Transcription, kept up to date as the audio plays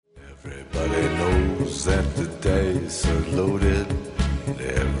Everybody knows that the dice are loaded.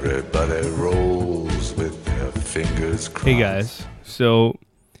 Everybody rolls with their fingers crossed. Hey guys, so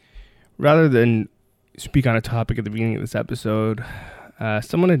rather than speak on a topic at the beginning of this episode,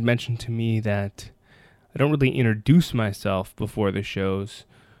 someone had mentioned to me that I don't really introduce myself before the shows,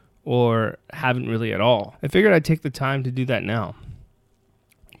 or haven't really at all. I figured I'd take the time to do that now.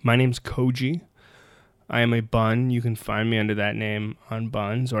 My name's Koji. I am a bun. You can find me under that name on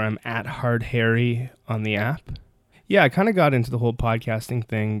Buns, or I'm at Hard Harry on the app. Yeah, I kind of got into the whole podcasting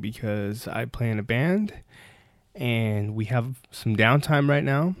thing because I play in a band, and we have some downtime right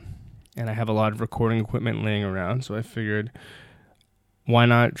now, and I have a lot of recording equipment laying around, so I figured, why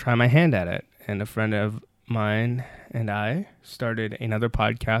not try my hand at it? And a friend of mine and I started another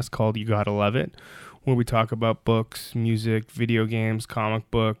podcast called You Gotta Love It, where we talk about books, music, video games, comic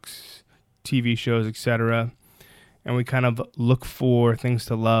books, TV shows, etc. And we kind of look for things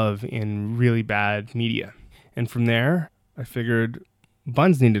to love in really bad media. And from there, I figured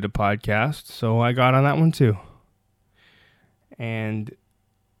Buns needed a podcast, so I got on that one too. And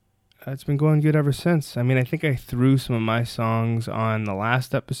it's been going good ever since. I mean, I think I threw some of my songs on the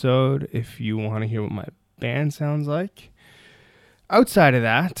last episode, if you want to hear what my band sounds like. Outside of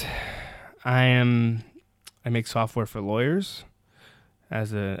that, I make software for lawyers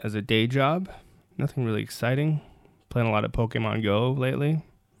as a day job. Nothing really exciting. Playing a lot of Pokemon Go lately.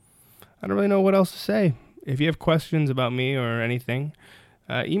 I don't really know what else to say. If you have questions about me or anything,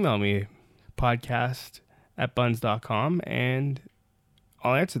 email me, podcast@buns.com, and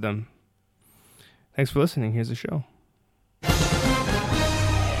I'll answer them. Thanks for listening. Here's the show.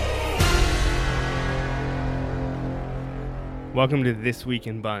 Welcome to This Week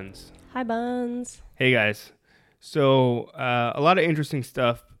in Buns. Hi, Buns. Hey, guys. So, a lot of interesting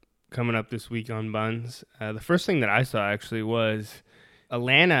stuff coming up this week on Buns. The first thing that I saw, actually, was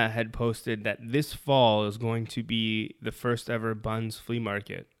Alana had posted that this fall is going to be the first ever Buns flea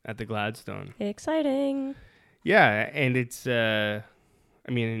market at the Gladstone. Exciting. Yeah, and it's,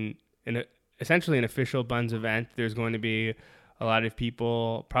 essentially an official Buns event. There's going to be a lot of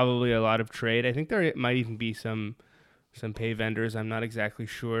people, probably a lot of trade. I think there might even be some pay vendors. I'm not exactly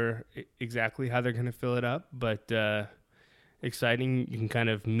sure exactly how they're going to fill it up, but exciting. You can kind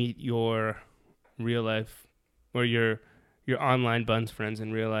of meet your real life or your online Buns friends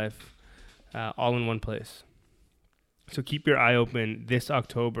in real life all in one place. So keep your eye open this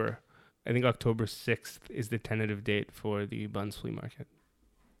October. I think October 6th is the tentative date for the Buns flea market.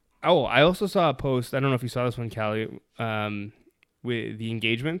 Oh, I also saw a post. I don't know if you saw this one, Callie, with the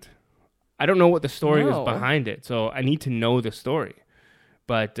engagement. I don't know what the story was behind it, so I need to know the story.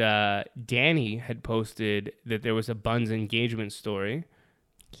 But Danny had posted that there was a Buns engagement story.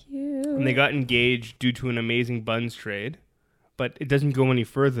 Cute. And they got engaged due to an amazing Buns trade. But it doesn't go any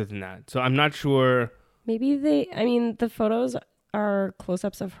further than that. So I'm not sure. Maybe the photos are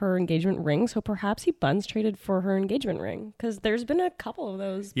close-ups of her engagement ring, so perhaps he Buns traded for her engagement ring, because there's been a couple of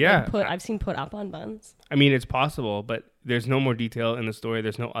those I've seen put up on Buns. I mean, it's possible, but there's no more detail in the story.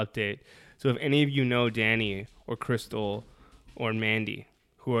 There's no update. So if any of you know Danny or Crystal or Mandy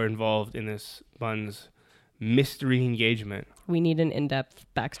who are involved in this Buns mystery engagement, we need an in-depth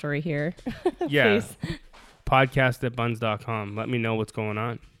backstory here. Yeah. Podcast@buns.com. Let me know what's going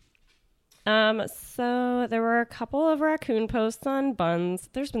on. So there were a couple of raccoon posts on Buns.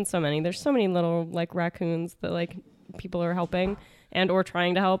 There's been so many. There's so many little raccoons that people are helping and or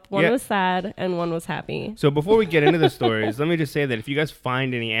trying to help. One was sad and one was happy. So before we get into the stories, let me just say that if you guys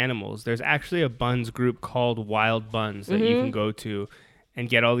find any animals, there's actually a Buns group called Wild Buns that you can go to and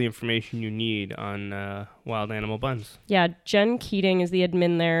get all the information you need on wild animal buns. Yeah, Jen Keating is the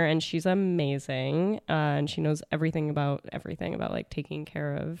admin there, and she's amazing. And she knows everything about taking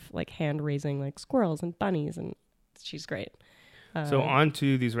care of hand raising squirrels and bunnies, and she's great. So on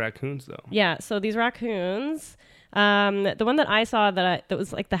to these raccoons, though. Yeah, so these raccoons, the one that I saw that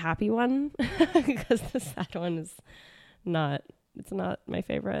was the happy one, because the sad one is not my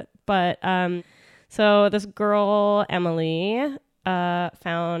favorite. But so this girl, Emily,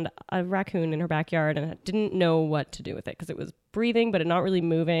 found a raccoon in her backyard and didn't know what to do with it because it was breathing but not really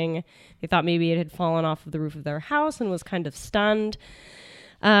moving. They thought maybe it had fallen off of the roof of their house and was kind of stunned.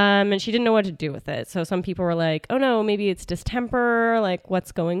 And she didn't know what to do with it. So some people were like, oh no, maybe it's distemper,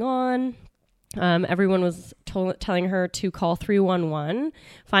 what's going on? Everyone was telling her to call 311.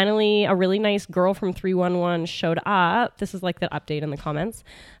 Finally, a really nice girl from 311 showed up. This is the update in the comments.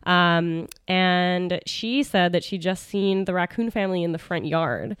 And she said that she just seen the raccoon family in the front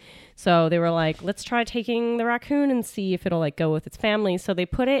yard. So they were like, let's try taking the raccoon and see if it'll go with its family. So they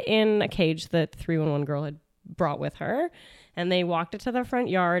put it in a cage that the 311 girl had brought with her. and they walked it to the front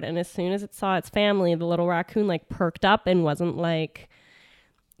yard. And as soon as it saw its family, the little raccoon like perked up and wasn't like,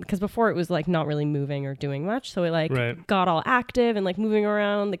 because before it was like not really moving or doing much. So it like got all active and like moving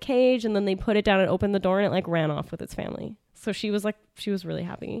around the cage, and then they put it down and opened the door, and it like ran off with its family. So she was really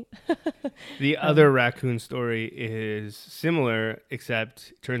happy. The other raccoon story is similar,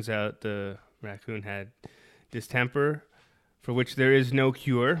 except turns out the raccoon had distemper, for which there is no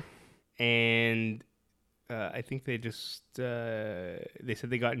cure. And I think they just, they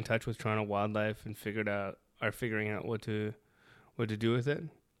said they got in touch with Toronto Wildlife and are figuring out what to do with it.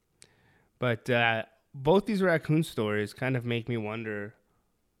 But both these raccoon stories kind of make me wonder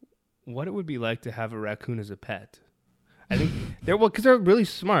what it would be like to have a raccoon as a pet. I think because they're really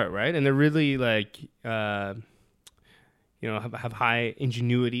smart, right? And they're really like, have high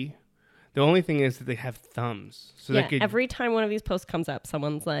ingenuity. The only thing is that they have thumbs. So every time one of these posts comes up,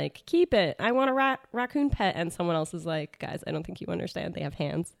 someone's like, keep it. I want a raccoon pet. And someone else is like, guys, I don't think you understand. They have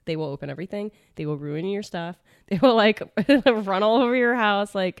hands. They will open everything. They will ruin your stuff. They will like run all over your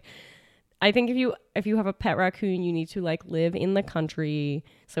house. Like, I think if you have a pet raccoon, you need to like live in the country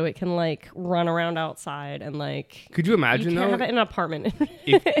so it can like run around outside and like. Could you imagine though? Have it in an apartment.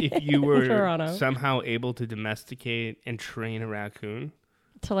 if you were Toronto. somehow able to domesticate and train a raccoon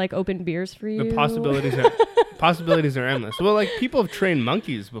to like open beers for you, the possibilities are endless. Well, like people have trained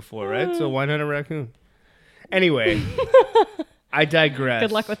monkeys before, right? So why not a raccoon? Anyway. I digress.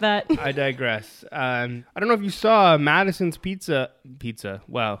 Good luck with that. I digress. I don't know if you saw Madison's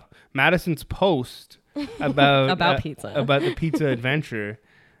Madison's post about pizza, about the pizza adventure.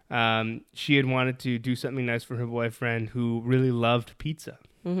 She had wanted to do something nice for her boyfriend who really loved pizza.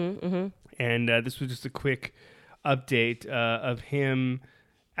 And this was just a quick update of him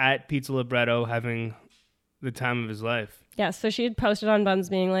at Pizza Libretto having the time of his life. Yeah, so she had posted on Buns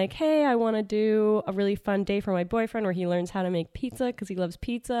being like, hey, I want to do a really fun day for my boyfriend where he learns how to make pizza because he loves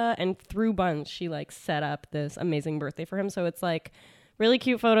pizza. And through Buns, she like set up this amazing birthday for him. So it's like really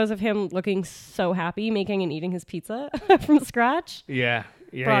cute photos of him looking so happy making and eating his pizza from scratch. Yeah.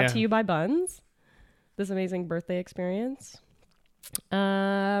 Brought to you by Buns. This amazing birthday experience.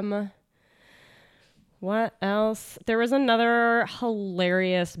 What else? There was another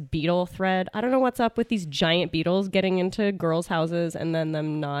hilarious beetle thread. I don't know what's up with these giant beetles getting into girls' houses and then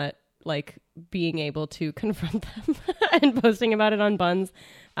them not like being able to confront them and posting about it on Buns.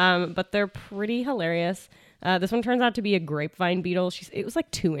 But they're pretty hilarious. This one turns out to be a grapevine beetle. It was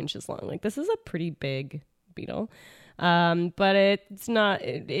like 2 inches long. Like this is a pretty big beetle. But it's not,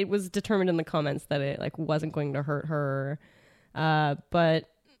 it was determined in the comments that it like wasn't going to hurt her. But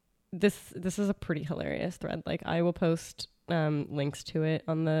this is a pretty hilarious thread. Like I will post links to it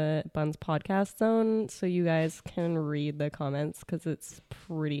on the Buns podcast zone so you guys can read the comments because it's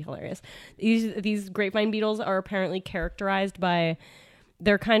pretty hilarious. These grapevine beetles are apparently characterized by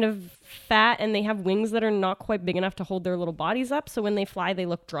they're kind of fat and they have wings that are not quite big enough to hold their little bodies up. So when they fly, they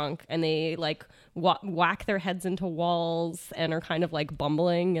look drunk and they like whack their heads into walls and are kind of like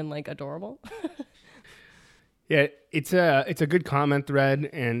bumbling and like adorable. Yeah, it's a good comment thread,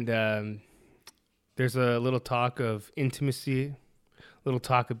 and there's a little talk of intimacy, little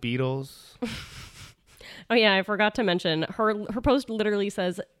talk of beetles. Oh yeah, I forgot to mention her post literally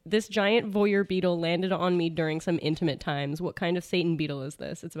says, "This giant voyeur beetle landed on me during some intimate times. What kind of Satan beetle is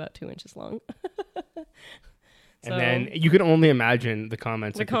this? It's about 2 inches long." And then you can only imagine the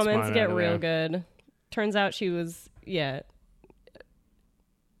comments. The comments get real good. Turns out she was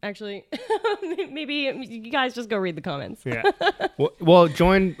Actually, maybe you guys just go read the comments. Yeah. Well,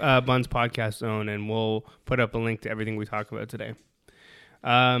 join Buns Podcast Zone, and we'll put up a link to everything we talk about today.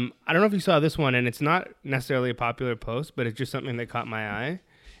 I don't know if you saw this one, and it's not necessarily a popular post, but it's just something that caught my eye.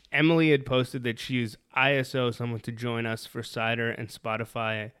 Emily had posted that she's ISO someone to join us for Cider and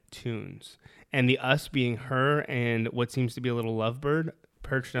Spotify tunes. And the us being her and what seems to be a little lovebird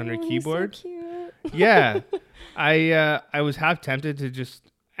perched on her keyboard. So cute. Yeah. I was half tempted to just...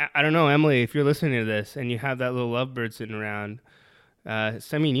 I don't know, Emily, if you're listening to this and you have that little lovebird sitting around,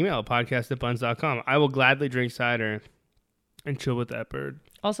 send me an email, podcast@buns.com. I will gladly drink cider and chill with that bird.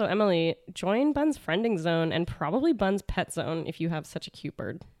 Also, Emily, join Buns Friending Zone and probably Buns Pet Zone if you have such a cute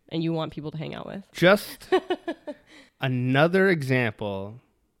bird and you want people to hang out with. Just another example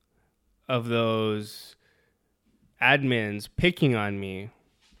of those admins picking on me.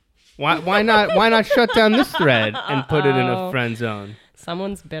 Why not shut down this thread and put it in a friend zone?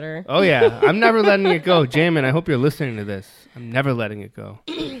 Someone's bitter. Oh, yeah. I'm never letting it go. Jamin, I hope you're listening to this. I'm never letting it go.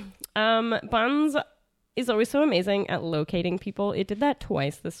 Buns is always so amazing at locating people. It did that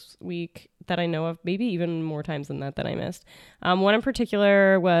twice this week that I know of, maybe even more times than that I missed. One in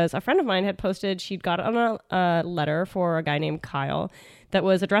particular was a friend of mine had posted, she'd got on a letter for a guy named Kyle that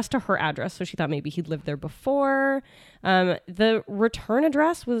was addressed to her address. So she thought maybe he'd lived there before. The return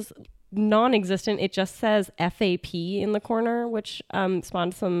address was non-existent. It just says FAP in the corner, which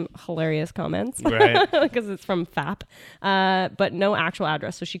spawned some hilarious comments, Right. because it's from FAP, but no actual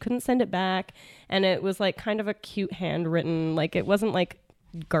address. So she couldn't send it back, and it was like kind of a cute handwritten, like it wasn't like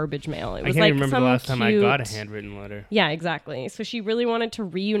garbage mail. It was I can't like remember some the last time I cute- got a handwritten letter. Yeah, exactly. So she really wanted to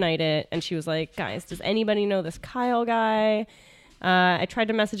reunite it, and she was like, guys, does anybody know this Kyle guy? I tried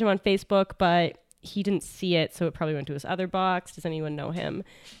to message him on Facebook, but he didn't see it, so it probably went to his other box. Does anyone know him?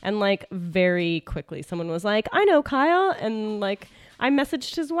 And like very quickly, someone was like, I know Kyle. And like, I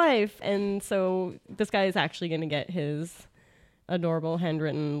messaged his wife. And so this guy is actually going to get his adorable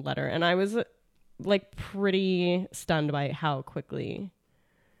handwritten letter. And I was like pretty stunned by how quickly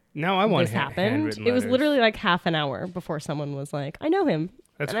Now I want this happened. handwritten It was letters. literally like half an hour before someone was like, I know him.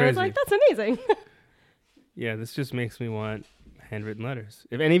 That's and crazy. I was like, that's amazing. Yeah, this just makes me want handwritten letters.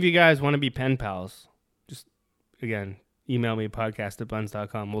 If any of you guys want to be pen pals, just, again, email me,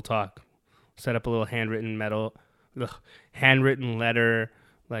 podcast@buns.com. We'll talk. Set up a little handwritten letter,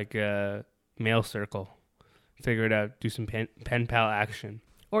 like a mail circle. Figure it out. Do some pen pal action.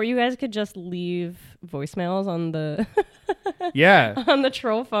 Or you guys could just leave voicemails on the Yeah. on the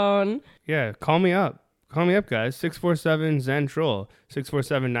troll phone. Yeah. Call me up. Call me up, guys. 647-ZEN-TROLL.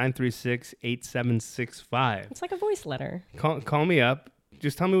 647-936-8765. It's like a voice letter. Call me up.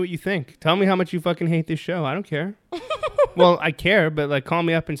 Just tell me what you think. Tell me how much you fucking hate this show. I don't care. Well, I care, but like call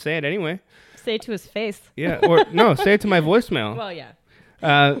me up and say it anyway. Say it to his face. Yeah. Or no, say it to my voicemail. Well, yeah.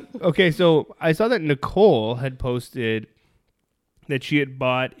 Okay, so I saw that Nicole had posted that she had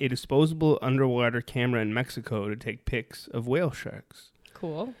bought a disposable underwater camera in Mexico to take pics of whale sharks.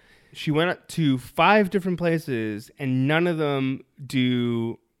 Cool. She went up to 5 different places, and none of them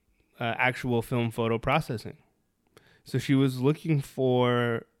do actual film photo processing. So she was looking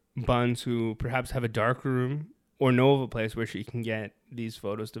for buns who perhaps have a dark room or know of a place where she can get these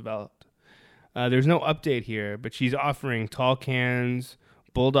photos developed. There's no update here, but she's offering tall cans,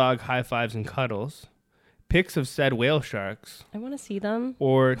 bulldog high fives and cuddles, pics of said whale sharks, I want to see them.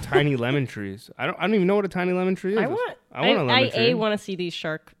 or tiny lemon trees. I don't even know what a tiny lemon tree is. I want a lemon tree. A want to see these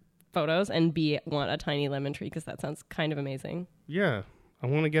shark photos, and B want a tiny lemon tree because that sounds kind of amazing. Yeah, I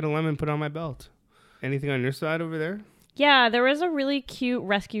want to get a lemon put on my belt. Anything on your side over there? Yeah, there was a really cute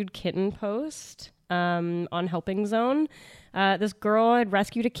rescued kitten post on Helping Zone. This girl had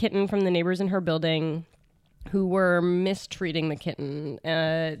rescued a kitten from the neighbors in her building who were mistreating the kitten.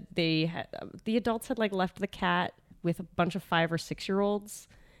 The adults had like left the cat with a bunch of 5 or 6 year olds,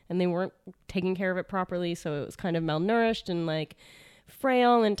 and they weren't taking care of it properly, so it was kind of malnourished and like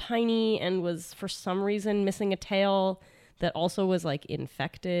frail and tiny, and was for some reason missing a tail that also was like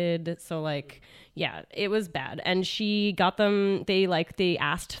infected. So like, yeah, it was bad. And she got them, they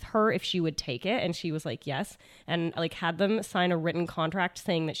asked her if she would take it, and she was like, yes. And like had them sign a written contract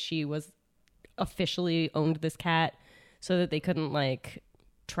saying that she was officially owned this cat so that they couldn't like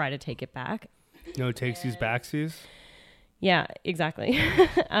try to take it back. No takesies, backsies. Yeah, exactly.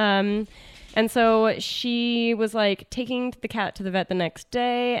 And so she was like taking the cat to the vet the next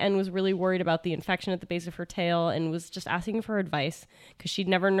day and was really worried about the infection at the base of her tail, and was just asking for advice because she'd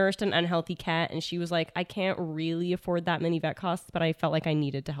never nursed an unhealthy cat. And she was like, I can't really afford that many vet costs, but I felt like I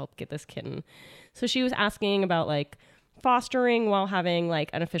needed to help get this kitten. So she was asking about like fostering while having like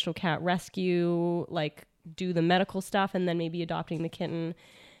an official cat rescue, like do the medical stuff, and then maybe adopting the kitten.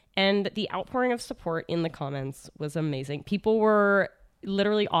 And the outpouring of support in the comments was amazing. People were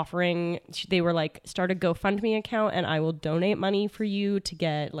literally offering, they were like, start a GoFundMe account and I will donate money for you to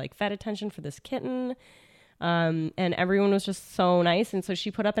get like vet attention for this kitten. And everyone was just so nice. And so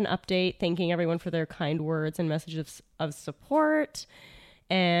she put up an update thanking everyone for their kind words and messages of support.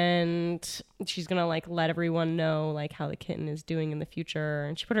 And she's going to like let everyone know like how the kitten is doing in the future.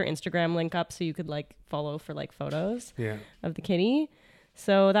 And she put her Instagram link up so you could like follow for like photos of the kitty.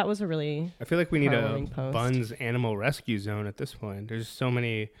 So that was a really I feel like we need a heartwarming post. Buns animal rescue zone at this point. There's so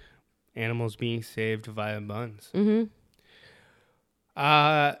many animals being saved via Buns. Mm-hmm.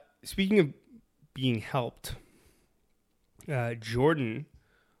 Speaking of being helped, Jordan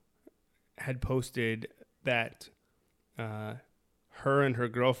had posted that her and her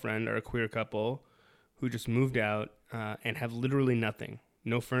girlfriend are a queer couple who just moved out and have literally nothing.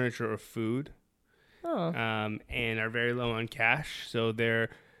 No furniture or food. Oh. And are very low on cash. So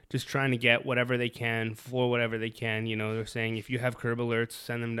they're just trying to get whatever they can for whatever they can. You know, they're saying if you have curb alerts,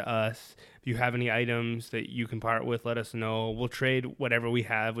 send them to us. If you have any items that you can part with, let us know. We'll trade whatever we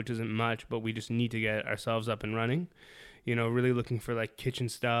have, which isn't much, but we just need to get ourselves up and running. You know, really looking for like kitchen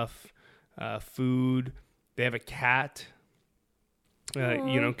stuff, food. They have a cat,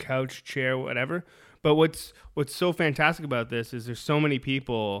 you know, couch, chair, whatever. But what's so fantastic about this is there's so many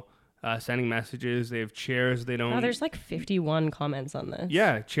people sending messages. They have chairs they don't. Oh, there's like 51 comments on this.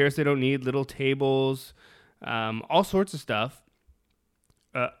 Yeah, chairs they don't need, little tables, all sorts of stuff.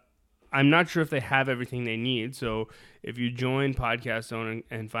 I'm not sure if they have everything they need. So if you join Podcast Zone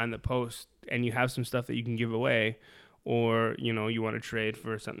and find the post and you have some stuff that you can give away, or you know you want to trade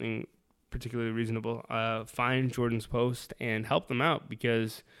for something particularly reasonable, find Jordan's post and help them out,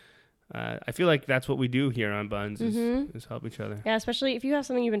 because I feel like that's what we do here on Buns is help each other. Yeah, especially if you have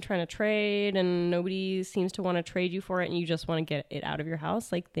something you've been trying to trade and nobody seems to want to trade you for it and you just want to get it out of your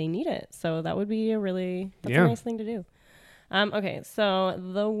house, like they need it. So that would be a nice thing to do. Okay, so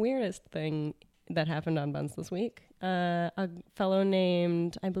the weirdest thing that happened on Buns this week, a fellow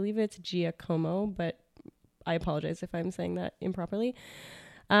named, I believe it's Giacomo, but I apologize if I'm saying that improperly.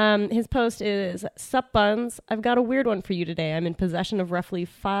 His post is, "Sup Buns, I've got a weird one for you today. I'm in possession of roughly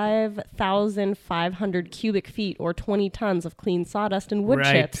 5,500 cubic feet or 20 tons of clean sawdust and wood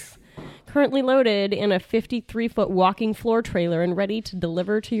chips, currently loaded in a 53-foot walking floor trailer and ready to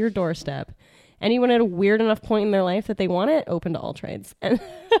deliver to your doorstep. Anyone at a weird enough point in their life that they want it, open to all trades." And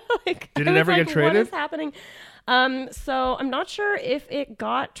did it ever get traded? What is happening? So I'm not sure if it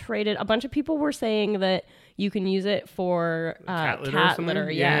got traded. A bunch of people were saying that you can use it for cat litter.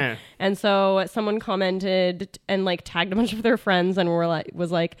 Yeah. And so someone commented and like tagged a bunch of their friends and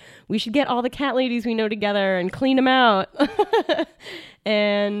was like, we should get all the cat ladies we know together and clean them out.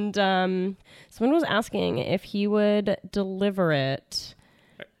 And someone was asking if he would deliver it.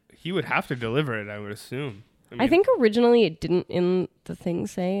 He would have to deliver it, I would assume. I think originally it didn't in the thing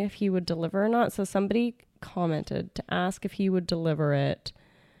say if he would deliver or not. So somebody commented to ask if he would deliver it.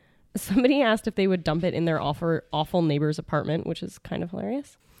 Somebody asked if they would dump it in their awful neighbor's apartment, which is kind of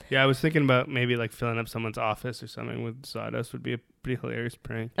hilarious. Yeah, I was thinking about maybe like filling up someone's office or something with sawdust would be a pretty hilarious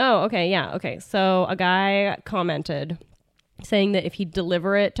prank. Oh, okay. Yeah. Okay. So a guy commented saying that if he'd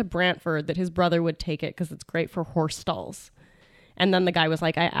deliver it to Brantford, that his brother would take it because it's great for horse stalls. And then the guy was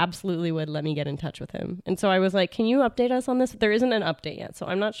like, I absolutely would. Let me get in touch with him. And so I was like, can you update us on this? There isn't an update yet. So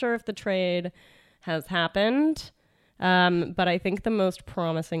I'm not sure if the trade has happened. But I think the most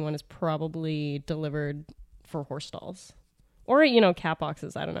promising one is probably delivered for horse stalls. Or, you know, cat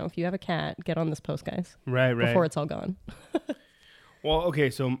boxes. I don't know. If you have a cat, get on this post, guys. Right. Before it's all gone. Well, okay.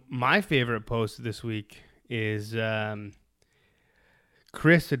 So my favorite post this week is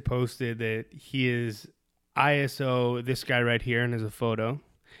Chris had posted that he is ISO this guy right here, and there's a photo.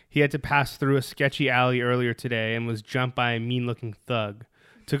 He had to pass through a sketchy alley earlier today and was jumped by a mean-looking thug.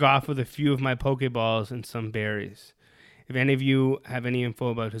 Took off with a few of my Pokeballs and some berries. If any of you have any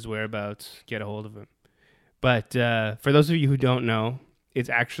info about his whereabouts, get a hold of him. But for those of you who don't know, it's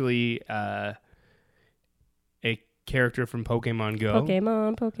actually a character from Pokemon Go.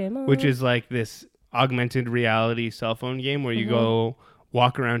 Pokemon. Which is like this augmented reality cell phone game where you go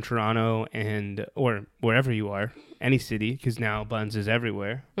walk around Toronto or wherever you are, any city, because now Buns is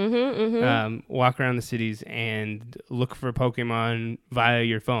everywhere. Walk around the cities and look for Pokemon via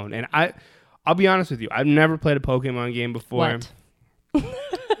your phone. And I'll be honest with you, I've never played a Pokemon game before. What?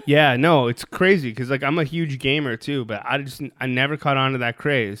 Yeah, no, it's crazy because like I'm a huge gamer too, but I never caught on to that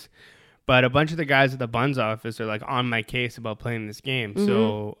craze. But a bunch of the guys at the Buns office are like on my case about playing this game,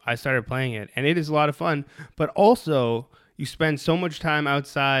 so I started playing it, and it is a lot of fun. But also, you spend so much time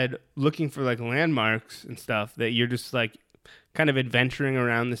outside looking for like landmarks and stuff that you're just like kind of adventuring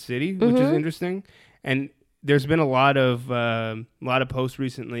around the city, which is interesting. And there's been a lot of posts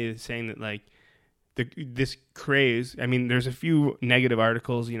recently saying that like this craze. I mean, there's a few negative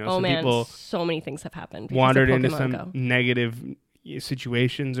articles. You know, some people so many things have happened. Wandered into some negative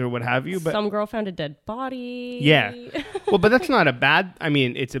situations or what have you. But some girl found a dead body. Yeah. Well, but that's not a bad. I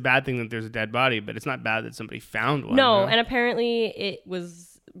mean, it's a bad thing that there's a dead body, but it's not bad that somebody found one. No, and apparently it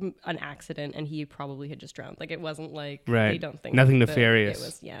was an accident, and he probably had just drowned. Like it wasn't like they don't think nothing nefarious. It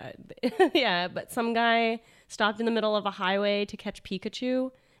was yeah. But some guy stopped in the middle of a highway to catch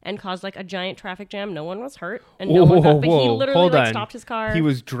Pikachu and caused like a giant traffic jam. No one was hurt, and no one got. But he literally stopped his car. He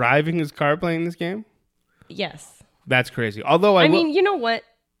was driving his car playing this game. Yes. That's crazy. Although I mean, you know what?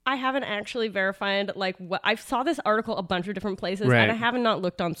 I haven't actually verified like what I saw this article a bunch of different places, and I haven't not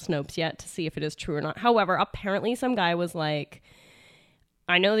looked on Snopes yet to see if it is true or not. However, apparently some guy was like,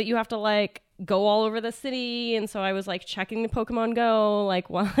 I know that you have to like go all over the city. And so I was like checking the Pokemon Go like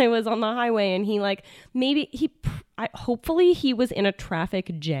while I was on the highway, and he like hopefully he was in a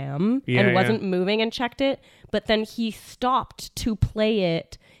traffic jam and wasn't moving and checked it, but then he stopped to play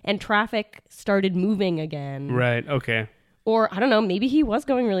it and traffic started moving again. Right. Okay. Or I don't know, maybe he was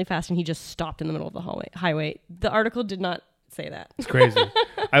going really fast and he just stopped in the middle of the highway. The article did not say that. It's crazy.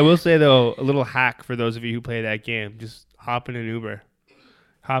 I will say though, a little hack for those of you who play that game: just hop in an Uber.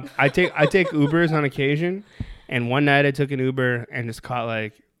 I take Ubers on occasion, and one night I took an Uber and just caught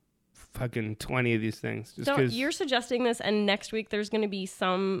like fucking 20 of these things. So you're suggesting this, and next week there's going to be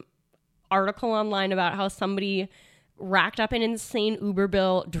some article online about how somebody racked up an insane Uber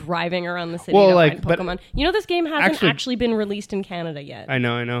bill driving around the city to find Pokemon. You know, this game hasn't actually been released in Canada yet. I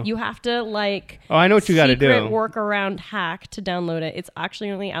know. You have to I know what you got to do. Workaround hack to download it. It's actually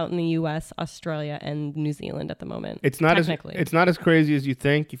only out in the US, Australia, and New Zealand at the moment. It's not as crazy as you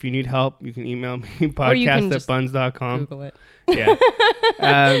think. If you need help, you can email me podcast@buns.com. Google it. Yeah.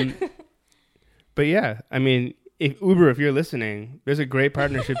 But yeah, I mean, if you're listening, there's a great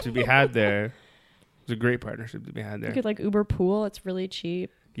partnership to be had there. There's a great partnership to be had there. You could like Uber Pool. It's really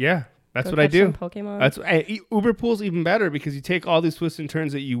cheap. Yeah, that's what I do. Pokemon. Uber Pool's even better because you take all these twists and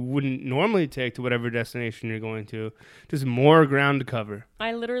turns that you wouldn't normally take to whatever destination you're going to. Just more ground to cover.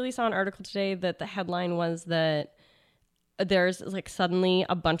 I literally saw an article today that the headline was that there's like suddenly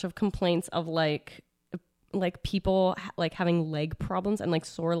a bunch of complaints of like people like having leg problems and like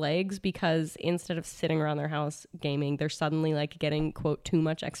sore legs because instead of sitting around their house gaming, they're suddenly like getting quote too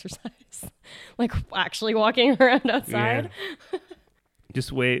much exercise, like actually walking around outside. Yeah.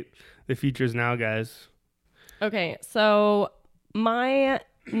 Just wait, the future's now, guys. Okay, so my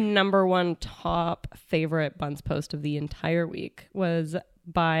number one top favorite Buns post of the entire week was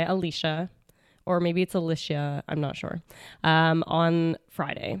by Alicia, or maybe it's Alicia, I'm not sure, on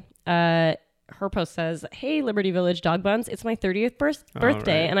Friday. Her post says, "Hey, Liberty Village Dog Buns, it's my 30th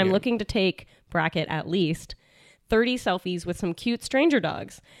birthday, and I'm looking to take, bracket at least, 30 selfies with some cute stranger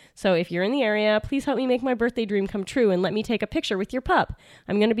dogs. So if you're in the area, please help me make my birthday dream come true and let me take a picture with your pup.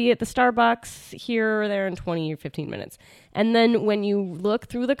 I'm going to be at the Starbucks here or there in 20 or 15 minutes. And then when you look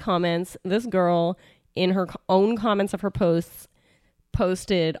through the comments, this girl, in her own comments of her posts,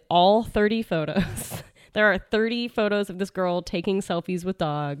 posted all 30 photos. There are 30 photos of this girl taking selfies with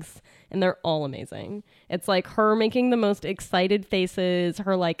dogs, and they're all amazing. It's like her making the most excited faces.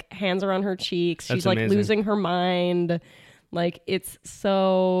 Her like hands are on her cheeks. She's like losing her mind. Like, it's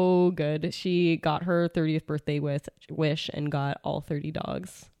so good. She got her 30th birthday wish and got all 30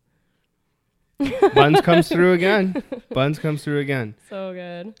 dogs. Buns comes through again. Buns comes through again. So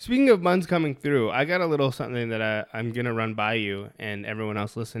good. Speaking of Buns coming through, I got a little something that I'm going to run by you and everyone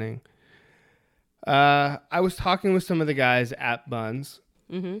else listening. I was talking with some of the guys at Buns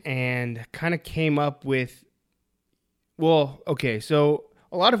and kind of came up with, so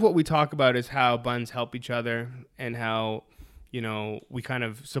a lot of what we talk about is how Buns help each other and how, we kind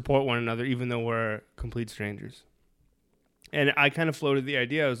of support one another even though we're complete strangers. And I kind of floated the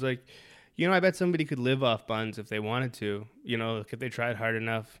idea. I was like, I bet somebody could live off Buns if they wanted to, if they tried hard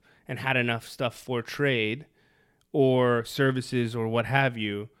enough and had enough stuff for trade or services or what have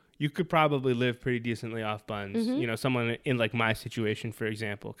you. You could probably live pretty decently off Buns. Someone in like my situation, for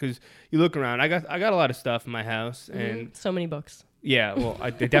example, because you look around, I got a lot of stuff in my house and so many books. Yeah, well,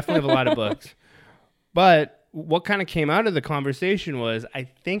 I definitely have a lot of books. But what kind of came out of the conversation was, I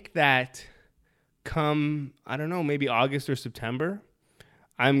think that come, I don't know, maybe August or September,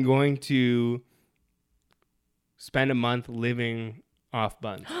 I'm going to spend a month living off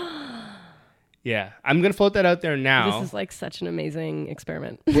Buns. Yeah, I'm going to float that out there now. This is like such an amazing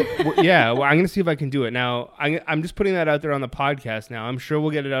experiment. I'm going to see if I can do it. Now, I'm just putting that out there on the podcast now. I'm sure we'll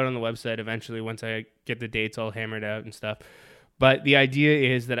get it out on the website eventually once I get the dates all hammered out and stuff. But the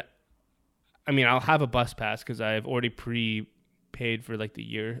idea is that, I'll have a bus pass because I've already pre-paid for like the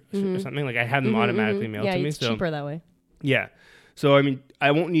year or something. Like I have them automatically mailed to me. Yeah, it's cheaper that way. Yeah. So,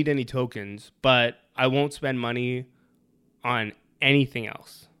 I won't need any tokens, but I won't spend money on anything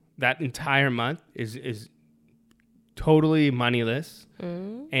else. That entire month is totally moneyless,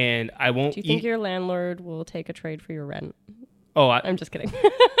 and I won't. Do you think your landlord will take a trade for your rent? Oh, I'm just kidding.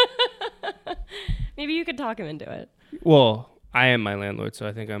 Maybe you could talk him into it. Well, I am my landlord, so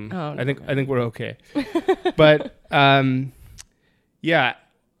I think I think we're okay. But so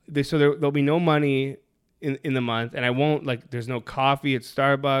there'll be no money in the month, and I won't there's no coffee at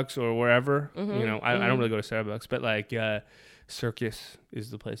Starbucks or wherever. I don't really go to Starbucks, but like. Circus is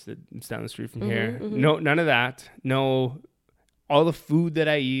the place that's down the street from here. No, none of that. No, all the food that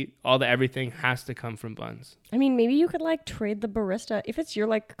I eat, all the everything has to come from Buns. I mean, maybe you could like trade the barista. If it's your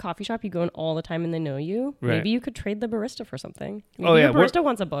like coffee shop you go in all the time and they know you, Right. maybe you could trade the barista for something. Maybe Oh, yeah, your barista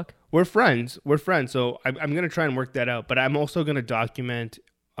wants a book. We're friends. So I'm going to try and work that out. But I'm also going to document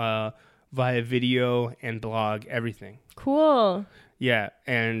via video and blog everything. Cool. Yeah,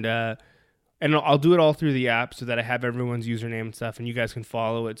 and I'll do it all through the app so that I have everyone's username and stuff, and you guys can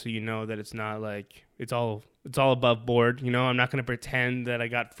follow it so you know that it's not like it's all above board. You know, I'm not going to pretend that I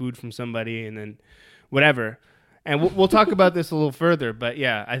got food from somebody and then whatever. And we'll talk about this a little further. But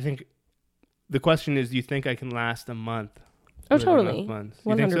yeah, I think the question is, do you think I can last a month? Oh, with totally. enough Buns?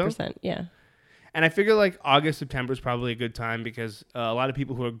 You think so? 100%. Yeah. And I figure like August, September is probably a good time because a lot of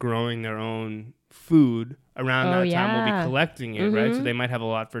people who are growing their own food around that time will be collecting it, right? So they might have a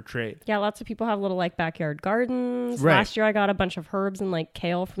lot for trade. Yeah, lots of people have little like backyard gardens. Right. Last year I got a bunch of herbs and like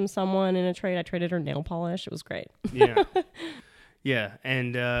kale from someone in a trade. I traded her nail polish. It was great. Yeah. Yeah.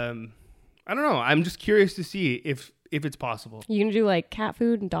 And I don't know. I'm just curious to see if it's possible. You gonna do like cat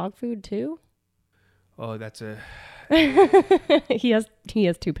food and dog food too? Oh, that's a... he has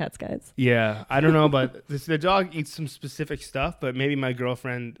 2 pets, guys. Yeah. I don't know, but the dog eats some specific stuff, but maybe my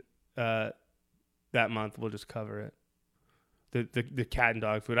girlfriend that month will just cover it. The cat and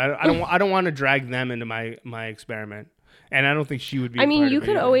dog food. I don't want to drag them into my experiment. And I don't think she would be. I mean, part you of it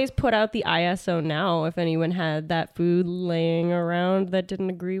could either. always put out the ISO now if anyone had that food laying around that didn't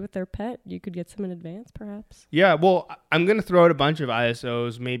agree with their pet. You could get some in advance, perhaps. Yeah, well, I'm going to throw out a bunch of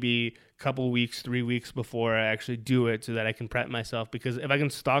ISOs maybe a couple weeks, 3 weeks before I actually do it so that I can prep myself. Because if I can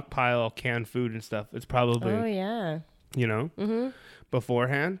stockpile canned food and stuff, it's probably, Oh, yeah.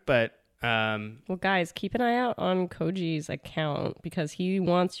 Beforehand. But well, guys, keep an eye out on Koji's account because he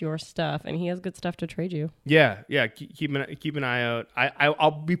wants your stuff and he has good stuff to trade you. yeah, keep an eye out.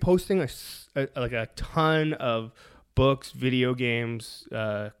 I'll be posting a ton of books, video games,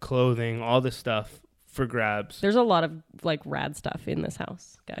 clothing, all this stuff for grabs. There's a lot of like rad stuff in this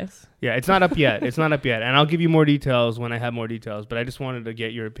house, guys. Yeah, it's not up yet. And I'll give you more details when I have more details. But I just wanted to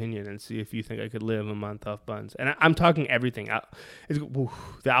get your opinion and see if you think I could live a month off Buns. And I'm talking everything. The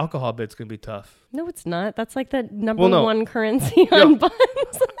alcohol bit's gonna be tough. No, it's not. That's like the number one currency on Buns.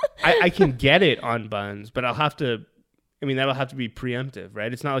 I can get it on Buns, but I'll have to. I mean, that'll have to be preemptive,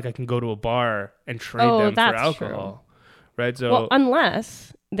 right? It's not like I can go to a bar and trade them for alcohol, right? So, well,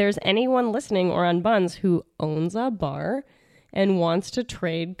 unless there's anyone listening or on Buns who owns a bar and wants to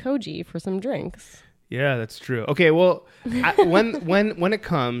trade Koji for some drinks. Yeah, that's true. Okay, well, when it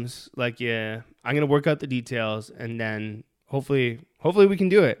comes, like, yeah, I'm gonna work out the details, and then hopefully we can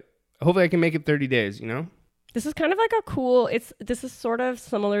do it. Hopefully, I can make it 30 days. You know. This is kind of like a cool. This is sort of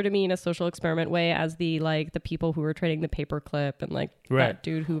similar to me in a social experiment way as the people who were trading the paperclip and like that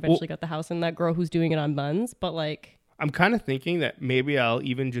dude who eventually got the house and that girl who's doing it on Buns, but like. I'm kind of thinking that maybe I'll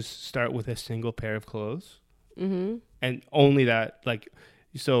even just start with a single pair of clothes. Mm-hmm. And only that, like,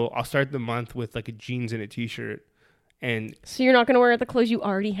 so I'll start the month with like a jeans and a t-shirt. And so you're not going to wear the clothes you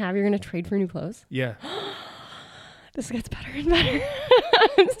already have. You're going to trade for new clothes. Yeah. This gets better and better.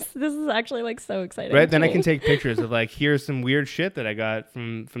 This is actually like so exciting. Right. Then I can take pictures of like, here's some weird shit that I got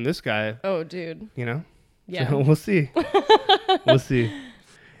from this guy. Oh, dude. You know? Yeah. So we'll see. We'll see.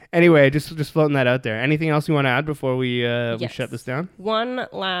 Anyway, just floating that out there. Anything else you want to add before we shut this down? One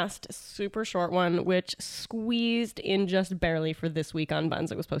last super short one, which squeezed in just barely for this week on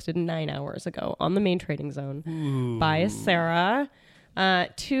Buns. It was posted 9 hours ago on the main trading zone by Sarah.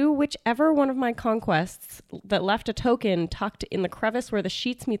 To whichever one of my conquests that left a token tucked in the crevice where the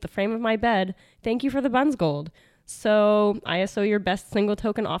sheets meet the frame of my bed, thank you for the Buns gold. So ISO your best single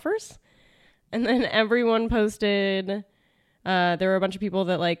token offers. And then everyone posted... there were a bunch of people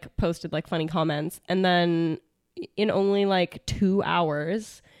that like posted like funny comments, and then in only like 2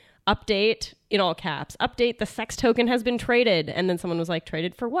 hours, update in all caps, update, the sex token has been traded. And then someone was like,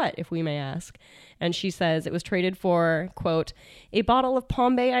 traded for what, if we may ask? And she says it was traded for, quote, a bottle of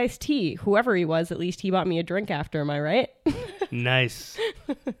Palm Bay iced tea. Whoever he was, at least he bought me a drink after. Am I right? Nice.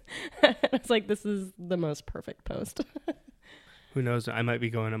 I was like, this is the most perfect post. Who knows? I might be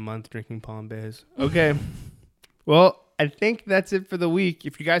going a month drinking Palm Bays. Okay. Well, I think that's it for the week.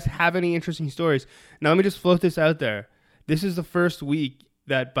 If you guys have any interesting stories, now let me just float this out there. This is the first week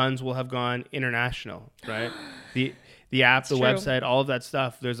that Buns will have gone international, right? The app, the website, all of that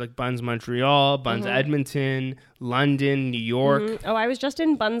stuff. There's like Buns Montreal, Buns Edmonton, London, New York. Mm-hmm. Oh, I was just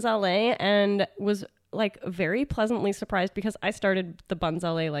in Buns LA and was like very pleasantly surprised because I started the Buns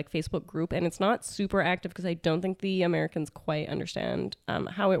LA like Facebook group, and it's not super active because I don't think the Americans quite understand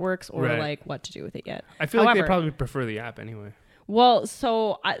how it works or like what to do with it yet. I feel like they probably prefer the app anyway. Well,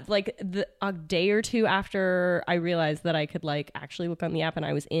 so a day or two after I realized that I could like actually look on the app, and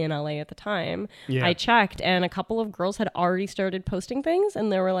I was in LA at the time, I checked, and a couple of girls had already started posting things,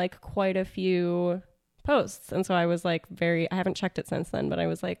 and there were like quite a few posts. And so I was like I haven't checked it since then, but I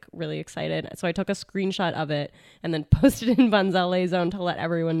was like really excited. So I took a screenshot of it and then posted it in Buns LA Zone to let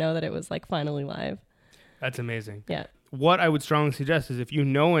everyone know that it was like finally live. That's amazing. Yeah. What I would strongly suggest is if you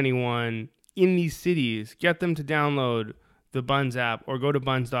know anyone in these cities, get them to download the Buns app or go to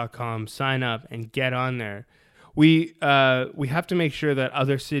buns.com, sign up, and get on there. We have to make sure that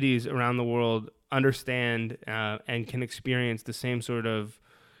other cities around the world understand and can experience the same sort of,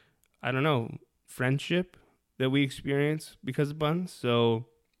 I don't know, friendship that we experience because of Buns. So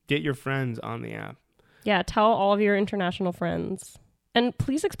get your friends on the app. Yeah, tell all of your international friends. And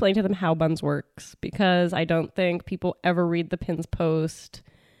please explain to them how Buns works, because I don't think people ever read the Pins post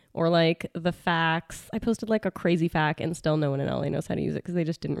or like the facts. I posted like a crazy fact, and still no one in LA knows how to use it because they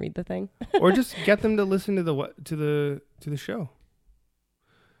just didn't read the thing. Or just get them to listen to the show.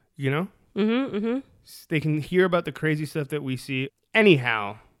 You know? They can hear about the crazy stuff that we see.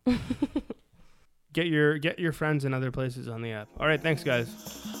 Anyhow, get your friends in other places on the app. All right, thanks, guys.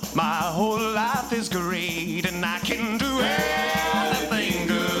 My whole life is great, and I can do anything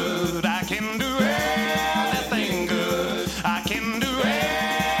good. I can do anything good. I can do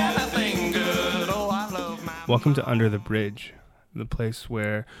anything good. Oh, I love my... Welcome to Under the Bridge, the place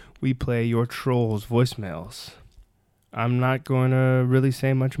where we play your trolls' voicemails. I'm not going to really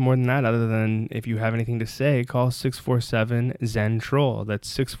say much more than that, other than if you have anything to say, call 647-ZEN-TROLL.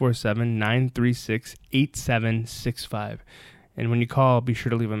 That's 647-936-8765. And when you call, be sure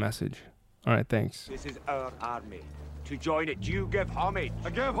to leave a message. All right, thanks. This is our army. To join it, you give homage. I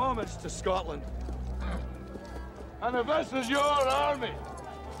give homage to Scotland. And if this is your army,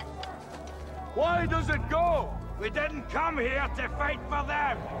 why does it go? We didn't come here to fight for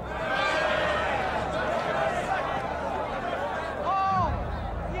them. Oh,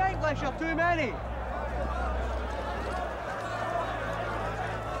 the English are too many.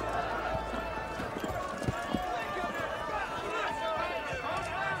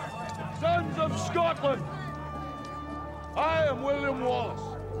 Sons of Scotland, I am William Wallace.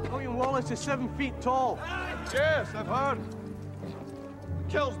 William Wallace is 7 feet tall. Yes, I've heard.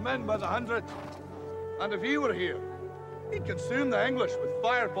 Kills men by the hundred. And if he were here, he'd consume the English with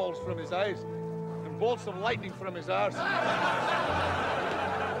fireballs from his eyes and bolts of lightning from his arse. I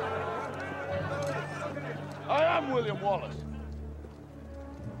am William Wallace.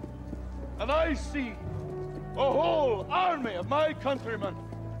 And I see a whole army of my countrymen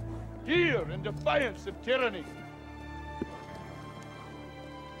here in defiance of tyranny.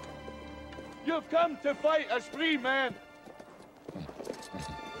 You've come to fight as free men. And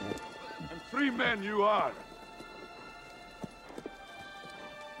free men you are.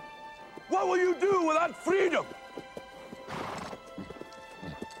 What will you do with that freedom?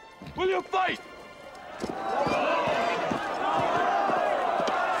 Will you fight?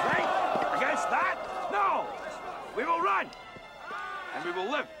 Right? Against that? No! We will run. And we will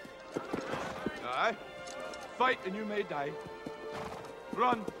live. Aye. Fight and you may die.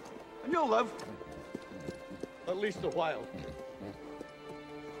 Run and you'll live. At least a while.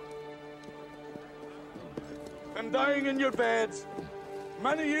 And dying in your beds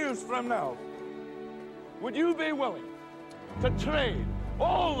many years from now, would you be willing to trade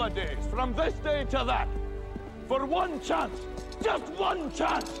all the days from this day to that for one chance, just one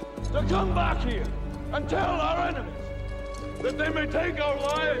chance, to come back here and tell our enemies that they may take our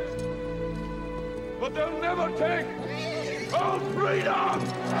lives, but they'll never take our freedom!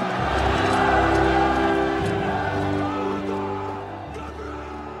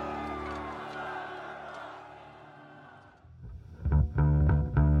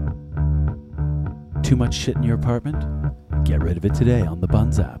 Too much shit in your apartment? Get rid of it today on the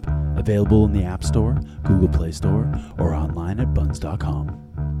Buns app. Available in the App Store, Google Play Store, or online at buns.com.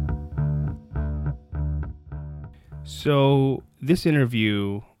 So this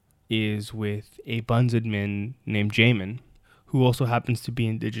interview is with a Buns admin named Jamin, who also happens to be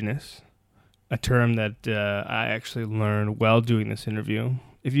Indigenous, a term that I actually learned while doing this interview.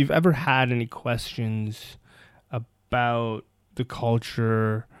 If you've ever had any questions about the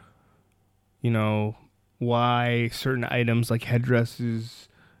culture, you know, why certain items like headdresses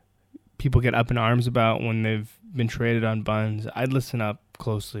people get up in arms about when they've been traded on Buns, I'd listen up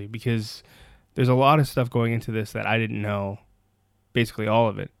closely, because there's a lot of stuff going into this that I didn't know, basically all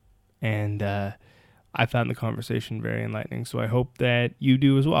of it. And I found the conversation very enlightening, so I hope that you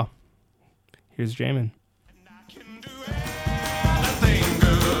do as well. Here's Jamin.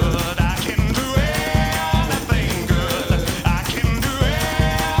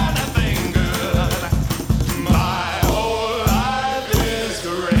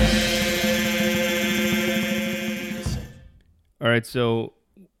 right, so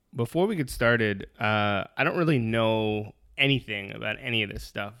before we get started, I don't really know anything about any of this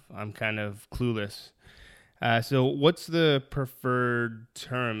stuff. I'm kind of clueless. So what's the preferred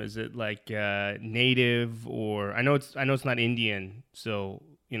term? Is it like native, or I know it's not Indian. So,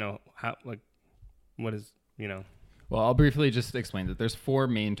 how, like, what is, Well, I'll briefly just explain that there's 4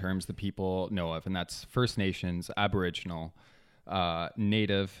 main terms that people know of, and that's First Nations, Aboriginal,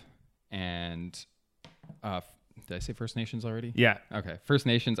 Native, and did I say First Nations already? Yeah. Okay. First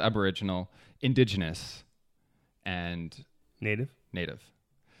Nations, Aboriginal, Indigenous, and Native.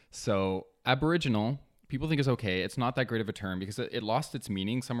 So Aboriginal, people think is okay. It's not that great of a term because it lost its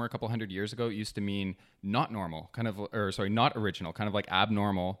meaning somewhere a couple hundred years ago. It used to mean not normal, not original, kind of like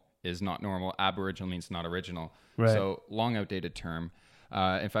abnormal is not normal. Aboriginal means not original. Right. So long outdated term.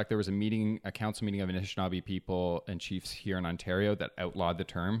 In fact, there was a council meeting of Anishinaabe people and chiefs here in Ontario that outlawed the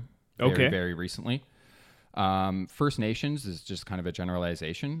term very, very recently. First Nations is just kind of a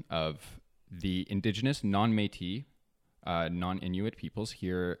generalization of the Indigenous, non-Métis, non-Inuit peoples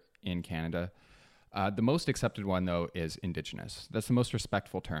here in Canada. The most accepted one, though, is Indigenous. That's the most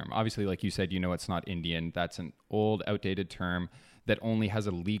respectful term. Obviously, like you said, it's not Indian. That's an old, outdated term that only has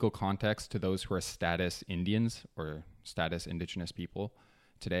a legal context to those who are status Indians or status Indigenous people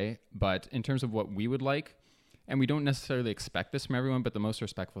today. But in terms of what we would like, and we don't necessarily expect this from everyone, but the most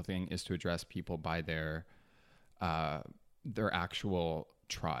respectful thing is to address people by their actual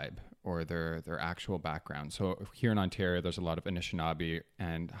tribe or their actual background. So here in Ontario, there's a lot of Anishinaabe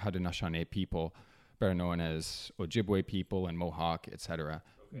and Haudenosaunee people, better known as Ojibwe people and Mohawk, etc.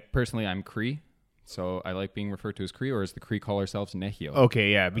 Okay. Personally, I'm Cree, so I like being referred to as Cree, or as the Cree call ourselves, Nehio.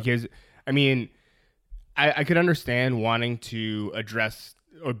 Okay, yeah, because, I could understand wanting to address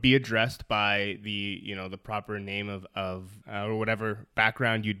or be addressed by the proper name of or whatever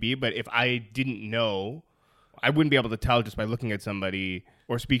background you'd be, but if I didn't know, I wouldn't be able to tell just by looking at somebody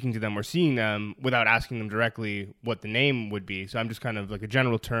or speaking to them or seeing them without asking them directly what the name would be. So I'm just kind of like a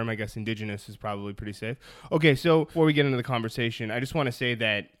general term. I guess Indigenous is probably pretty safe. Okay, so before we get into the conversation, I just want to say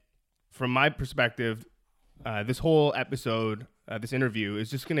that from my perspective, this whole episode, this interview is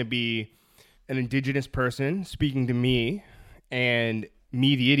just going to be an Indigenous person speaking to me and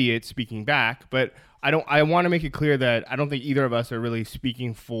me, the idiot, speaking back. But I want to make it clear that I don't think either of us are really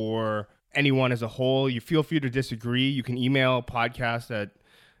speaking for anyone as a whole. You feel free to disagree. You can email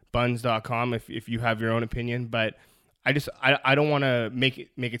podcast@buns.com if you have your own opinion, but I don't want to make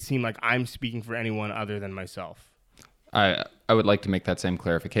it seem like I'm speaking for anyone other than myself. I would like to make that same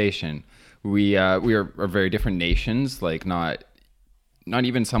clarification. We are very different nations, like not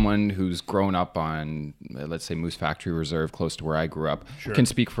even someone who's grown up on, let's say, Moose Factory Reserve, close to where I grew up, can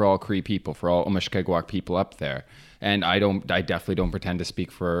speak for all Cree people, for all Omishkegwak people up there. And I definitely don't pretend to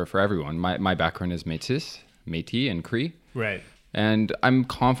speak for everyone. My background is Métis and Cree. Right. And I'm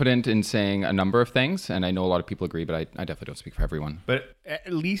confident in saying a number of things, and I know a lot of people agree, but I definitely don't speak for everyone. But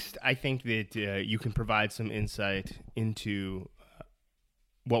at least I think that you can provide some insight into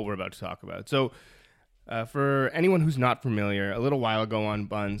what we're about to talk about. So for anyone who's not familiar, a little while ago on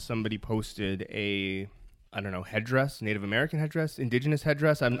Buns, somebody posted a headdress, Native American headdress, Indigenous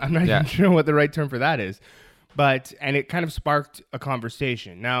headdress. I'm not even sure what the right term for that is. And it kind of sparked a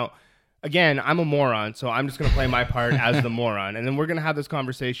conversation. Now, again, I'm a moron, so I'm just going to play my part as the moron. And then we're going to have this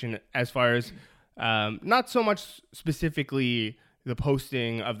conversation as far as not so much specifically the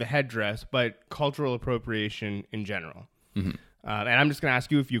posting of the headdress, but cultural appropriation in general. Mm-hmm. And I'm just going to ask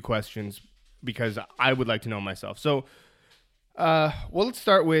you a few questions because I would like to know myself. So, let's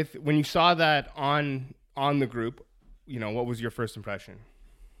start with when you saw that on the group, what was your first impression?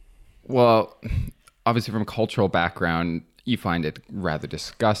 Well, obviously from a cultural background, you find it rather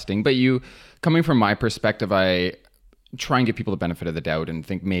disgusting. But coming from my perspective, I try and give people the benefit of the doubt and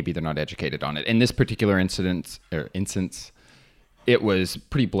think maybe they're not educated on it. In this particular instance, it was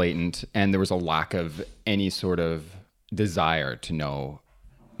pretty blatant, and there was a lack of any sort of desire to know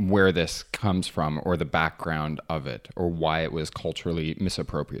where this comes from or the background of it or why it was culturally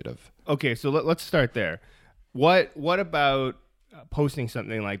misappropriative. Okay, so let's start there. What about posting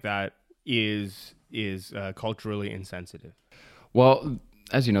something like that is culturally insensitive? Well,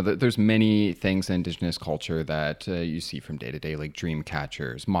 as you know, there's many things in Indigenous culture that you see from day to day, like dream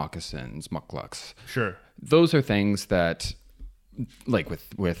catchers, moccasins, mukluks. Sure. Those are things that, like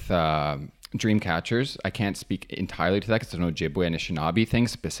with dream catchers, I can't speak entirely to that because there's no Ojibwe and Anishinaabe thing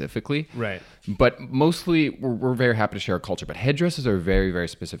specifically. Right. But mostly, we're very happy to share our culture. But headdresses are a very, very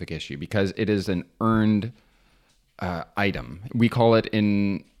specific issue because it is an earned item. We call it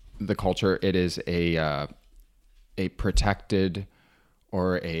in the culture, it is a protected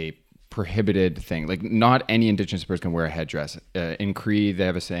or a prohibited thing. Like, not any Indigenous person can wear a headdress. In Cree, they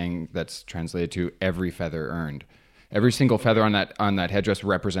have a saying that's translated to "every feather earned." Every single feather on that headdress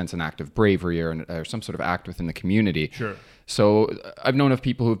represents an act of bravery or some sort of act within the community. Sure. So I've known of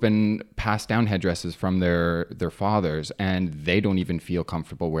people who've been passed down headdresses from their fathers, and they don't even feel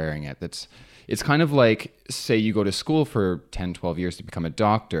comfortable wearing it. It's kind of like, say you go to school for 10, 12 years to become a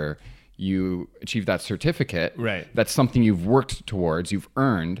doctor, you achieve that certificate. Right. That's something you've worked towards, you've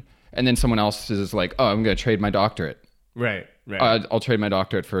earned, and then someone else is like, oh, I'm going to trade my doctorate. Right. I'll trade my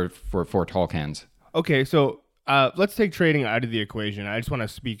doctorate for 4 tall cans. Okay, so let's take trading out of the equation. I just want to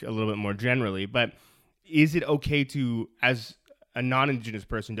speak a little bit more generally, but is it okay to, as a non-Indigenous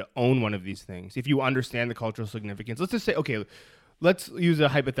person, to own one of these things if you understand the cultural significance? Let's just say, okay, let's use a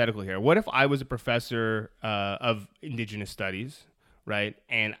hypothetical here. What if I was a professor of Indigenous studies, right?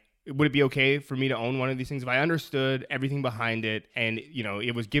 And would it be okay for me to own one of these things if I understood everything behind it and, you know,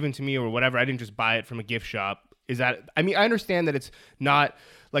 it was given to me or whatever? I didn't just buy it from a gift shop. Is that, I mean, I understand that it's not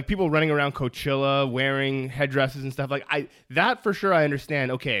like people running around Coachella wearing headdresses and stuff. Like, that for sure I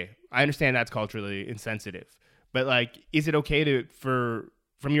understand. Okay, I understand that's culturally insensitive. But like, is it okay from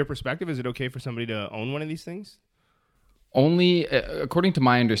your perspective, is it okay for somebody to own one of these things? Only, according to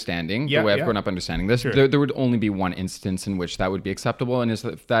my understanding, the way I've grown up understanding this, Sure. there would only be one instance in which that would be acceptable, and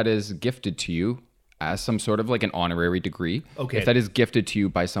if that is gifted to you as some sort of like an honorary degree. Okay. If that is gifted to you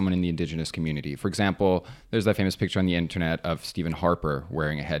by someone in the Indigenous community. For example, there's that famous picture on the internet of Stephen Harper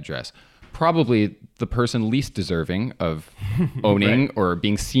wearing a headdress. Probably the person least deserving of owning Right. or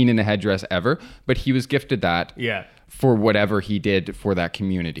being seen in a headdress ever, but he was gifted that for whatever he did for that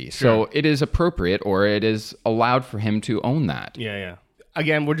community. Sure. So it is appropriate, or it is allowed for him to own that. Yeah.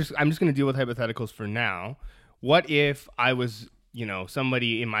 Again, I'm just going to deal with hypotheticals for now. What if I was, you know,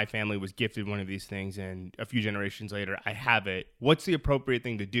 somebody in my family was gifted one of these things and a few generations later I have it? What's the appropriate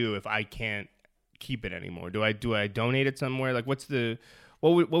thing to do if I can't keep it anymore? Do I donate it somewhere? Like, what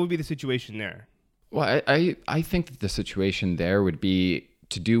would be the situation there? Well, I think that the situation there would be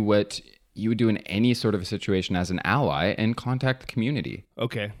to do what you would do in any sort of a situation as an ally and contact the community.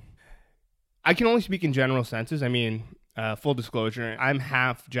 Okay. I can only speak in general senses. I mean, full disclosure, I'm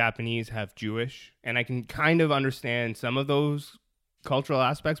half Japanese, half Jewish, and I can kind of understand some of those cultural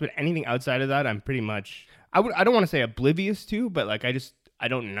aspects, but anything outside of that, I'm pretty much, I don't want to say oblivious to, but like, I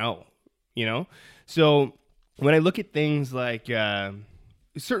don't know, you know? So when I look at things like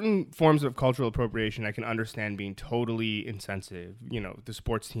certain forms of cultural appropriation, I can understand being totally insensitive. You know, the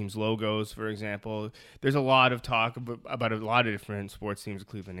sports teams' logos, for example. There's a lot of talk about a lot of different sports teams, the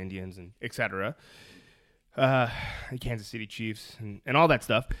Cleveland Indians and et cetera, the Kansas City Chiefs and all that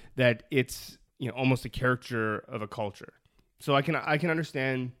stuff, that it's, you know, almost a caricature of a culture. So I can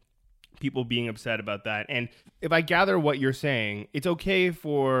understand people being upset about that. And if I gather what you're saying, it's okay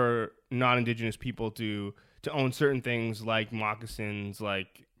for non-Indigenous people to own certain things like moccasins,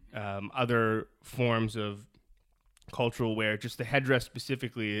 like other forms of cultural wear. Just the headdress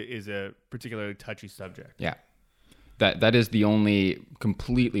specifically is a particularly touchy subject. Yeah. That is the only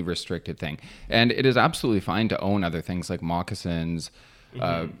completely restricted thing. And it is absolutely fine to own other things like moccasins,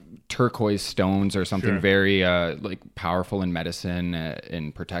 turquoise stones, or something very like powerful in medicine,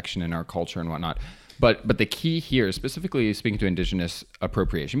 in protection in our culture and whatnot. But the key here, specifically speaking to Indigenous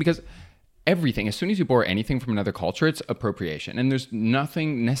appropriation, because everything, as soon as you borrow anything from another culture, it's appropriation. And there's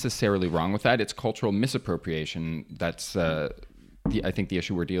nothing necessarily wrong with that. It's cultural misappropriation. That's, I think, the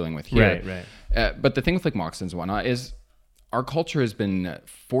issue we're dealing with here. Right. But the thing with like moccasins and whatnot is our culture has been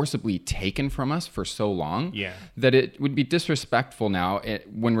forcibly taken from us for so long that it would be disrespectful now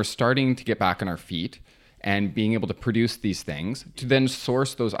when we're starting to get back on our feet and being able to produce these things to then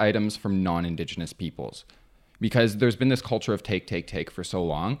source those items from non-Indigenous peoples. Because there's been this culture of take for so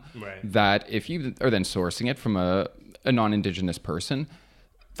long that if you are then sourcing it from a non-Indigenous person,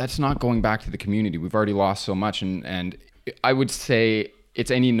 that's not going back to the community. We've already lost so much. And I would say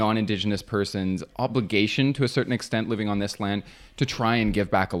it's any non-Indigenous person's obligation to a certain extent living on this land to try and give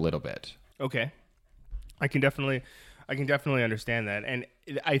back a little bit. Okay. I can definitely understand that. And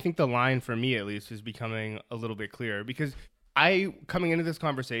I think the line for me, at least, is becoming a little bit clearer, because coming into this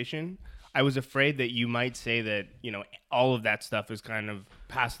conversation, I was afraid that you might say that, you know, all of that stuff is kind of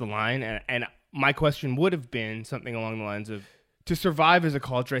past the line. And my question would have been something along the lines of, to survive as a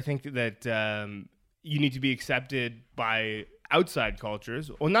culture, I think that you need to be accepted by outside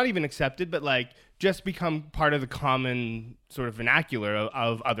cultures, or not even accepted, but like just become part of the common sort of vernacular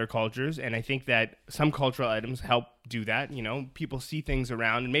of other cultures. And I think that some cultural items help do that. You know, people see things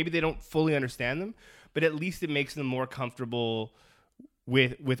around and maybe they don't fully understand them, but at least it makes them more comfortable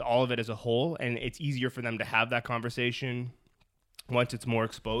with all of it as a whole, and it's easier for them to have that conversation once it's more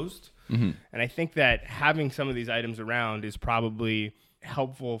exposed. Mm-hmm. And I think that having some of these items around is probably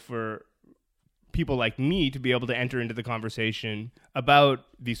helpful for people like me to be able to enter into the conversation about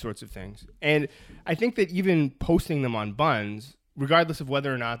these sorts of things. And I think that even posting them on Buns, regardless of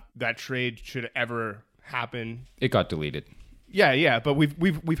whether or not that trade should ever happen, it got deleted. Yeah, but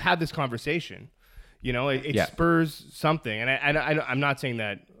we've had this conversation. You know, it spurs something, and I'm not saying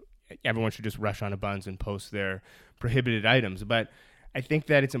that everyone should just rush on a Buns and post their prohibited items, but I think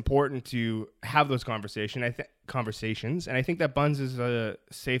that it's important to have those conversations, and I think that Buns is a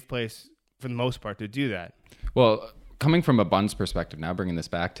safe place for the most part to do that. Well, coming from a Buns perspective, now bringing this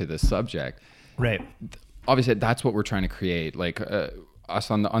back to this subject, right? Obviously, that's what we're trying to create. Like us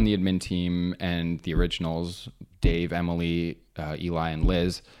on the admin team and the originals, Dave, Emily, Eli, and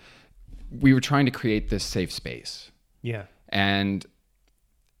Liz, we were trying to create this safe space. Yeah, and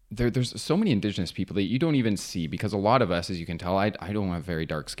there's so many Indigenous people that you don't even see, because a lot of us, as you can tell, I don't have very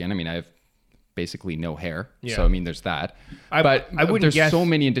dark skin. I mean, I have basically no hair. Yeah. So I mean, there's that. But I wouldn't there's guess. So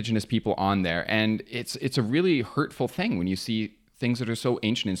many Indigenous people on there, and it's a really hurtful thing when you see things that are so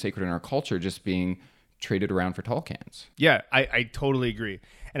ancient and sacred in our culture just being traded around for tall cans. Yeah, I totally agree.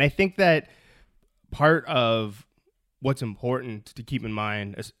 And I think that part of what's important to keep in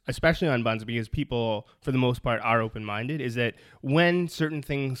mind, especially on Buns, because people, for the most part, are open-minded, is that when certain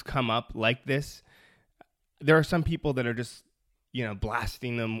things come up like this, there are some people that are just,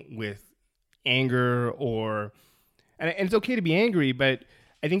 blasting them with anger and it's okay to be angry, but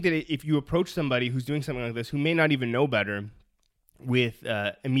I think that if you approach somebody who's doing something like this, who may not even know better, with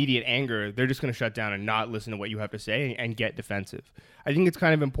immediate anger, they're just going to shut down and not listen to what you have to say and get defensive. I think it's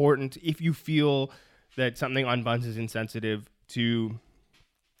kind of important, if you feel that something on Buns is insensitive, to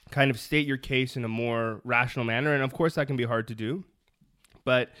kind of state your case in a more rational manner. And of course that can be hard to do,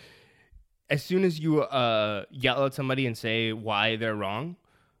 but as soon as you yell at somebody and say why they're wrong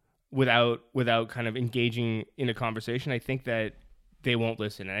without kind of engaging in a conversation, I think that they won't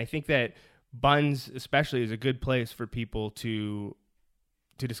listen. And I think that Buns especially is a good place for people to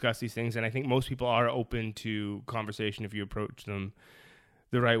discuss these things. And I think most people are open to conversation if you approach them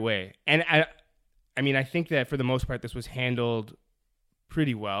the right way. And I mean, I think that for the most part, this was handled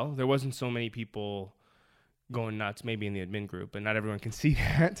pretty well. There wasn't so many people going nuts, maybe in the admin group, and not everyone can see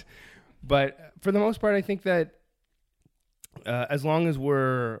that. But for the most part, I think that as long as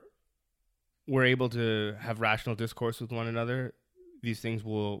we're able to have rational discourse with one another, these things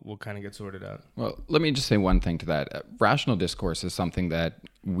will kind of get sorted out. Well, let me just say one thing to that. Rational discourse is something that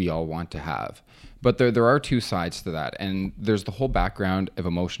we all want to have. But there are two sides to that. And there's the whole background of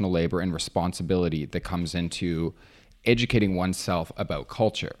emotional labor and responsibility that comes into educating oneself about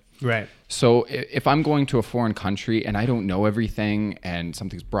culture. Right. So if I'm going to a foreign country and I don't know everything and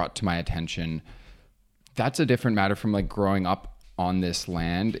something's brought to my attention, that's a different matter from like growing up on this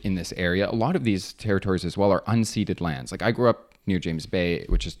land in this area. A lot of these territories as well are unceded lands. Like I grew up near James Bay,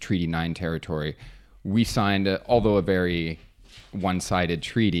 which is Treaty 9 territory. We signed, although a very one-sided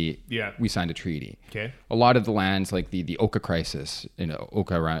treaty, we signed a treaty. Okay. A lot of the lands, like the Oka crisis,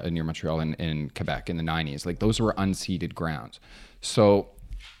 Oka around, near Montreal in Quebec in the 90s, like those were unceded grounds. So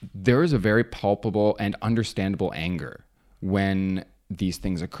there is a very palpable and understandable anger when these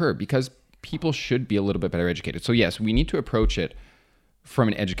things occur, because people should be a little bit better educated. So yes, we need to approach it from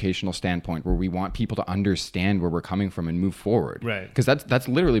an educational standpoint where we want people to understand where we're coming from and move forward. Right. Because that's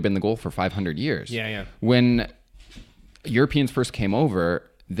literally been the goal for 500 years. Yeah. When Europeans first came over,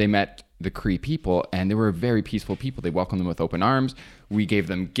 they met the Cree people, and they were very peaceful people. They welcomed them with open arms. We gave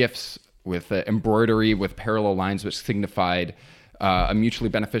them gifts with embroidery with parallel lines, which signified a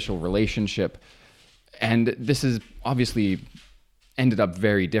mutually beneficial relationship. And this is obviously ended up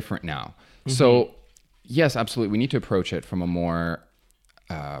very different now. Mm-hmm. So yes, absolutely. We need to approach it from a more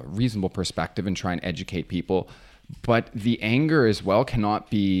reasonable perspective and try and educate people. But the anger as well cannot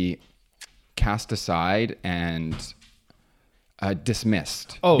be cast aside and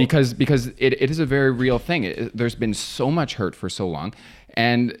dismissed. Because it is a very real thing. There's been so much hurt for so long.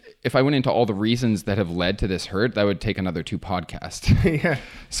 And if I went into all the reasons that have led to this hurt, that would take another 2 podcasts. Yeah.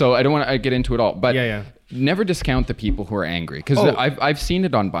 So I don't want to get into it all. But never discount the people who are angry. Because I've seen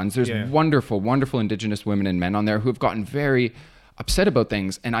it on Buns. There's wonderful, wonderful Indigenous women and men on there who have gotten very upset about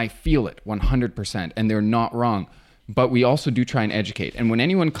things. And I feel it 100%. And they're not wrong. But we also do try and educate. And when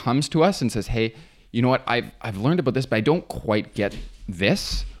anyone comes to us and says, hey, you know what, I've learned about this, but I don't quite get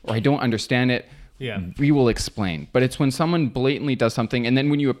this, or I don't understand it, we will explain. But it's when someone blatantly does something, and then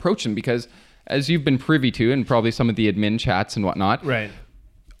when you approach them, because as you've been privy to, and probably some of the admin chats and whatnot, right,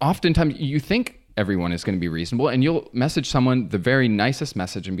 oftentimes you think everyone is going to be reasonable, and you'll message someone the very nicest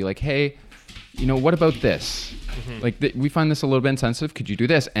message and be like, hey, what about this? Like, we find this a little bit insensitive. Could you do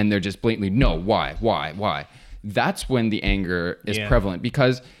this? And they're just blatantly, no, why? That's when the anger is prevalent,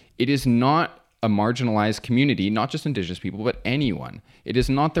 because it is not a marginalized community, not just Indigenous people, but anyone. It is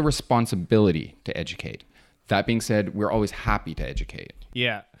not the responsibility to educate. That being said, we're always happy to educate.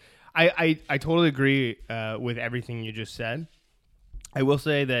 Yeah. I totally agree with everything you just said. I will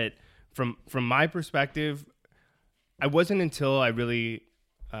say that from my perspective, I wasn't until I really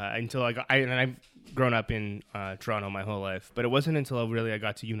and I've grown up in Toronto my whole life, but it wasn't until I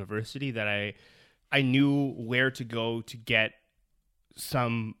got to university that I knew where to go to get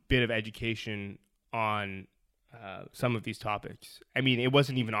some bit of education on some of these topics. I mean, it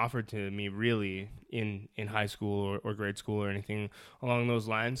wasn't even offered to me really in high school or grade school or anything along those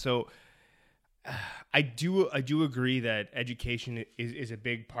lines. So I do agree that education is a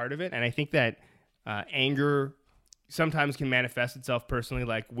big part of it, and I think that anger sometimes can manifest itself personally,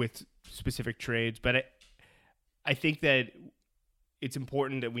 like with specific trades. But I think that it's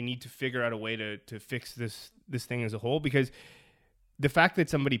important that we need to figure out a way to fix this thing as a whole, because the fact that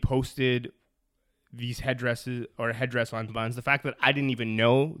somebody posted these headdresses or a headdress on buns, the fact that I didn't even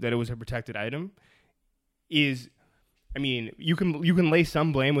know that it was a protected item is, I mean, you can lay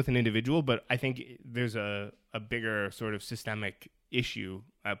some blame with an individual, but I think there's a bigger sort of systemic issue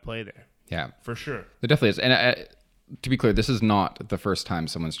at play there. Yeah, for sure. There definitely is. And to be clear, this is not the first time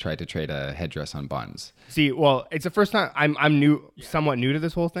someone's tried to trade a headdress on buns. See, well, it's the first time. I'm new, somewhat new to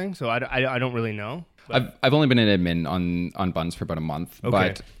this whole thing, so I don't really know. But I've only been an admin on buns for about a month, okay.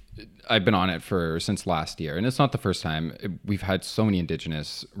 But I've been on it since last year, and it's not the first time. We've had so many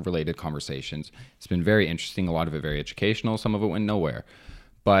Indigenous related conversations. It's been very interesting. A lot of it very educational. Some of it went nowhere.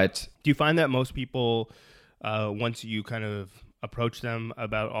 But do you find that most people, once you kind of approach them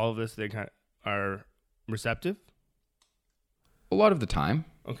about all of this, they kind of are receptive? A lot of the time.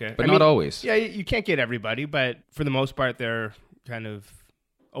 Okay. But not always. Yeah, you can't get everybody, but for the most part, they're kind of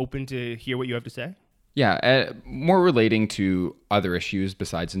open to hear what you have to say. Yeah, more relating to other issues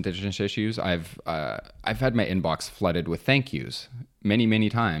besides Indigenous issues. I've had my inbox flooded with thank yous many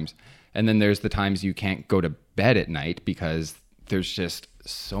times, and then there's the times you can't go to bed at night because there's just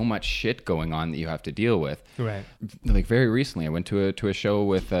so much shit going on that you have to deal with. Right. Like very recently, I went to a show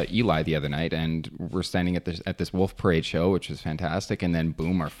with Eli the other night, and we're standing at this Wolf Parade show, which was fantastic. And then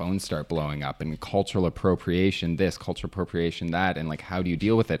boom, our phones start blowing up, and cultural appropriation this, cultural appropriation that, and like how do you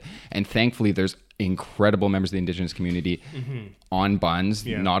deal with it? And thankfully, there's incredible members of the Indigenous community on buns,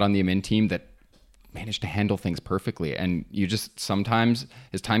 not on the admin team, that managed to handle things perfectly. And you just sometimes,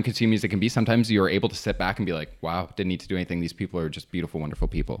 as time consuming as it can be, sometimes you're able to sit back and be like, wow, didn't need to do anything. These people are just beautiful, wonderful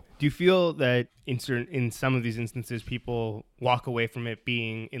people. Do you feel that in some of these instances, people walk away from it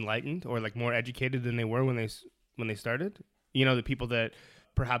being enlightened or like more educated than they were when they started? You know, the people that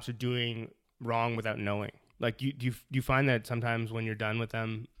perhaps are doing wrong without knowing. Like, do you find that sometimes when you're done with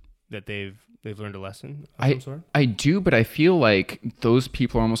them that they've learned a lesson of some sort? I do, but I feel like those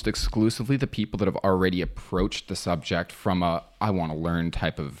people are almost exclusively the people that have already approached the subject from a I want to learn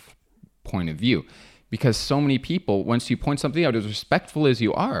type of point of view. Because so many people, once you point something out, as respectful as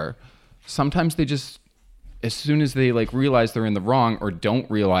you are, sometimes they just, as soon as they like realize they're in the wrong or don't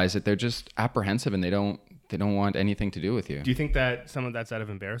realize it, they're just apprehensive and they don't want anything to do with you. Do you think that some of that's out of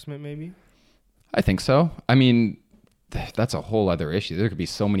embarrassment maybe? I think so. I mean, that's a whole other issue. There could be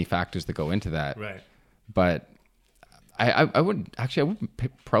so many factors that go into that. Right. But I would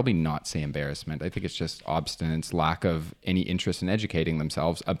probably not say embarrassment. I think it's just obstinance, lack of any interest in educating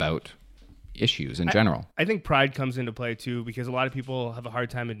themselves about issues in general. I think pride comes into play too, because a lot of people have a hard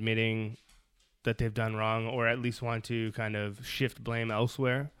time admitting that they've done wrong, or at least want to kind of shift blame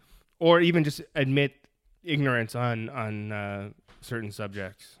elsewhere, or even just admit ignorance on certain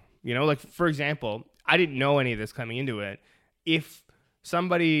subjects. You know, like for example, I didn't know any of this coming into it. If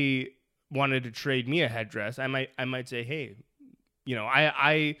somebody wanted to trade me a headdress, I might say, hey, you know,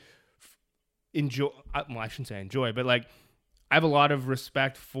 I enjoy, well, I shouldn't say enjoy, but like I have a lot of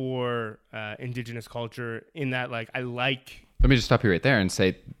respect for Indigenous culture in that, like, I like. Let me just stop you right there and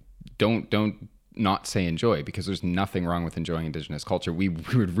say, don't not say enjoy, because there's nothing wrong with enjoying Indigenous culture. We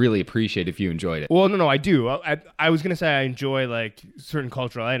would really appreciate if you enjoyed it. Well, no, I do. I was going to say I enjoy like certain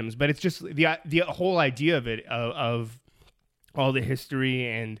cultural items, but it's just the whole idea of it, of all the history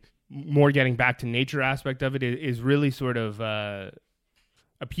and more getting back to nature aspect of it is really sort of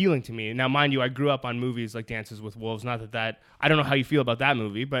appealing to me. Now, mind you, I grew up on movies like Dances with Wolves. Not that I don't know how you feel about that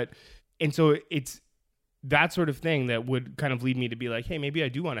movie, and so it's that sort of thing that would kind of lead me to be like, hey, maybe I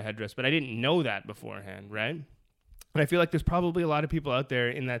do want a headdress, but I didn't know that beforehand, right? And I feel like there's probably a lot of people out there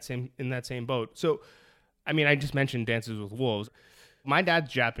in that same boat. So, I mean, I just mentioned Dances with Wolves. My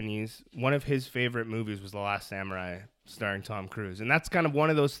dad's Japanese. One of his favorite movies was The Last Samurai, starring Tom Cruise. And that's kind of one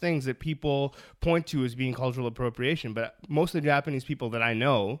of those things that people point to as being cultural appropriation. But most of the Japanese people that I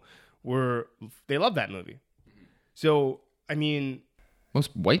know they love that movie. So, I mean...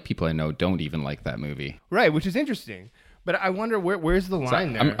 Most white people I know don't even like that movie. Right, which is interesting. But I wonder where's the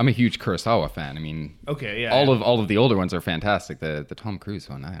line there? I'm a huge Kurosawa fan. I mean, okay, yeah. All of the older ones are fantastic. The Tom Cruise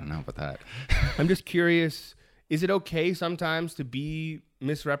one, I don't know about that. I'm just curious, is it okay sometimes to be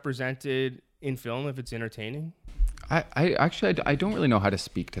misrepresented in film if it's entertaining? I actually don't really know how to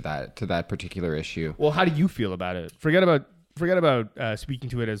speak to that particular issue. Well, how do you feel about it? Forget about speaking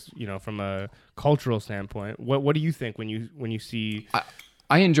to it as, from a cultural standpoint. What do you think when you see?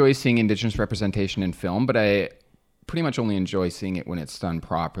 I enjoy seeing Indigenous representation in film, but I pretty much only enjoy seeing it when it's done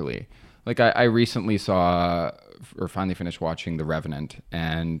properly. Like I recently saw or finally finished watching The Revenant,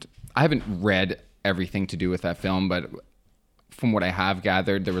 and I haven't read everything to do with that film, but from what I have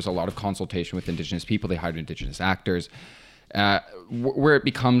gathered, there was a lot of consultation with Indigenous people. They hired Indigenous actors. Where it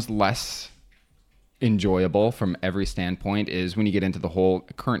becomes less enjoyable from every standpoint is when you get into the whole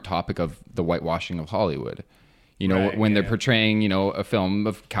current topic of the whitewashing of Hollywood. When they're portraying, a film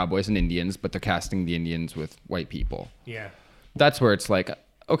of cowboys and Indians, but they're casting the Indians with white people. Yeah. That's where it's like,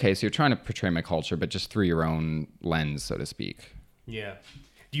 okay, so you're trying to portray my culture, but just through your own lens, so to speak. Yeah.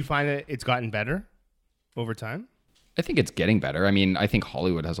 Do you find that it's gotten better over time? I think it's getting better. I mean, I think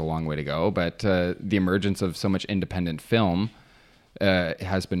Hollywood has a long way to go, but the emergence of so much independent film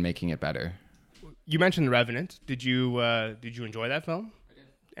has been making it better. You mentioned The Revenant. Did you enjoy that film? I did.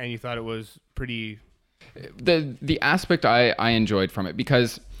 And you thought it was pretty... The aspect I enjoyed from it,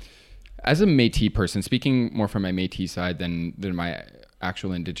 because as a Métis person, speaking more from my Métis side than my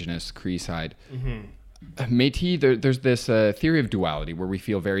actual Indigenous Cree side, Métis, there's this theory of duality where we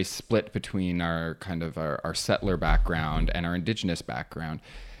feel very split between our settler background and our Indigenous background.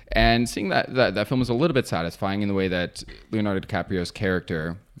 And seeing that film was a little bit satisfying in the way that Leonardo DiCaprio's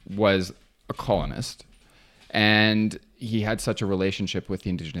character was a colonist, and he had such a relationship with the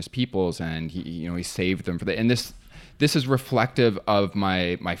Indigenous peoples, and he saved them for that. And this is reflective of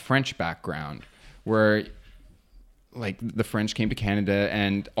my French background, where like the French came to Canada,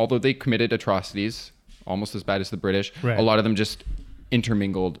 and although they committed atrocities almost as bad as the British, right, a lot of them just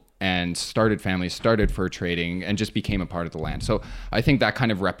intermingled and started families, started fur trading, and just became a part of the land. So I think that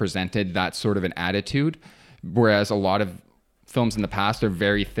kind of represented that sort of an attitude, whereas a lot of films in the past are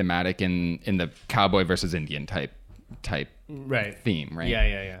very thematic in the cowboy versus Indian type right theme, right?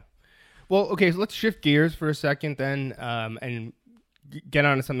 Yeah. Well, okay, so let's shift gears for a second then, and get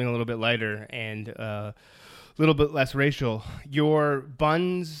on to something a little bit lighter and a little bit less racial. Your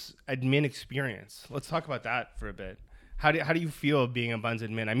Buns admin experience. Let's talk about that for a bit. How do you feel being a Buns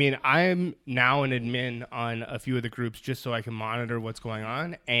admin? I mean, I'm now an admin on a few of the groups just so I can monitor what's going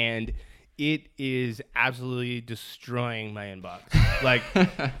on, and it is absolutely destroying my inbox. Like,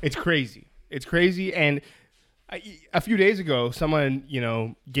 it's crazy. It's crazy. And a few days ago, someone,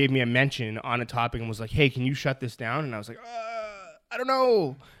 gave me a mention on a topic and was like, "Hey, can you shut this down?" And I was like, I don't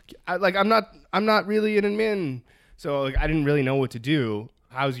know. I'm not really an admin. So I didn't really know what to do.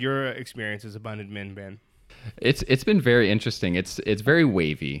 How's your experience as a Bun admin, Ben? It's been very interesting. It's very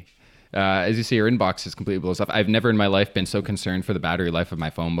wavy. As you see, your inbox is completely blows up. I've never in my life been so concerned for the battery life of my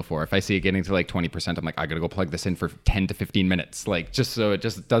phone before. If I see it getting to like 20%, I'm like, I gotta go plug this in for 10 to 15 minutes, like just so it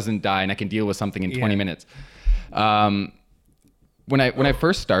just doesn't die and I can deal with something in 20 minutes. When I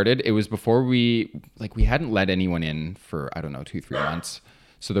first started, it was before we hadn't let anyone in for, I don't know, 2-3 months.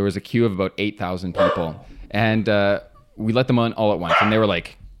 So there was a queue of about 8,000 people, and we let them on all at once, and they were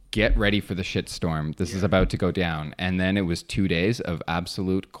like, get ready for the shitstorm. This is about to go down. And then it was 2 days of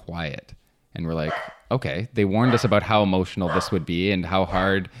absolute quiet. And we're like, okay, they warned us about how emotional this would be and how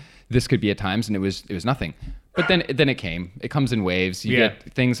hard this could be at times. And it was nothing. But then it came. It comes in waves. You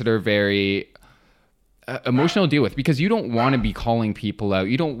get things that are very emotional to deal with, because you don't want to be calling people out.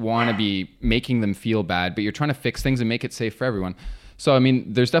 You don't want to be making them feel bad, but you're trying to fix things and make it safe for everyone. So, I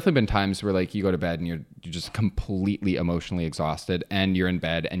mean, there's definitely been times where like you go to bed and you're just completely emotionally exhausted, and you're in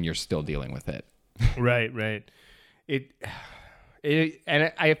bed and you're still dealing with it. Right.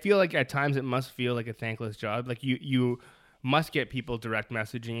 And I feel like at times it must feel like a thankless job. Like you must get people direct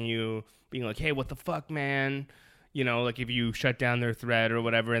messaging you, being like, "Hey, what the fuck, man?" Like if you shut down their thread or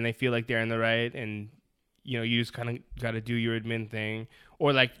whatever, and they feel like they're in the right, and you just kind of got to do your admin thing,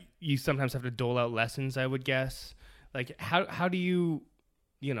 or like you sometimes have to dole out lessons, I would guess. Like how do you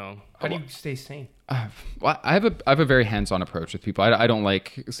stay sane? Well, I have a very hands-on approach with people. I don't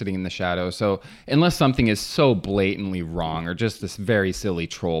like sitting in the shadows. So unless something is so blatantly wrong or just this very silly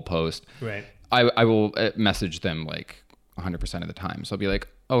troll post, right, I will message them like 100% of the time. So I'll be like,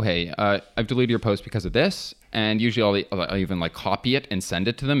 oh, hey, I've deleted your post because of this. And usually I'll even like copy it and send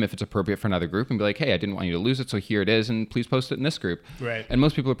it to them if it's appropriate for another group and be like, hey, I didn't want you to lose it. So here it is. And please post it in this group. Right. And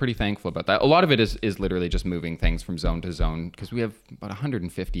most people are pretty thankful about that. A lot of it is literally just moving things from zone to zone because we have about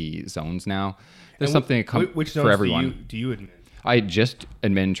 150 zones now. There's something which for everyone. Do you admin? I just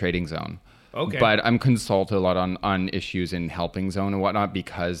admin Trading Zone. Okay. But I'm consulted a lot on issues in Helping Zone and whatnot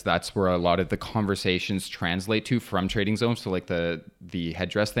because that's where a lot of the conversations translate to from Trading Zone. So like the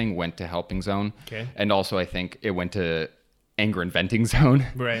headdress thing went to Helping Zone. Okay. And also I think it went to Anger and Venting Zone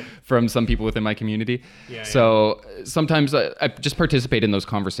right. from some people within my community. So sometimes I just participate in those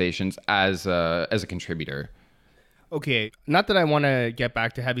conversations as a contributor. Okay. Not that I want to get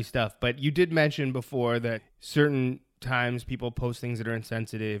back to heavy stuff, but you did mention before that certain times people post things that are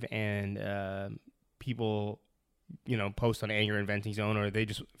insensitive and people post on Anger and Venting Zone, or they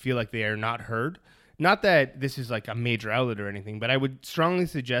just feel like they are not heard. Not that this is like a major outlet or anything, but I would strongly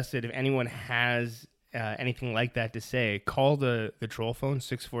suggest that if anyone has anything like that to say, call the troll phone,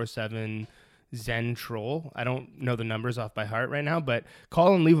 647 Zen Troll. I don't know the numbers off by heart right now, but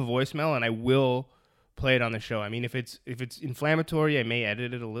call and leave a voicemail and I will play it on the show. I mean, if it's inflammatory, I may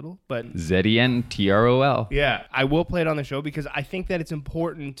edit it a little, but ZENTROL. Yeah, I will play it on the show because I think that it's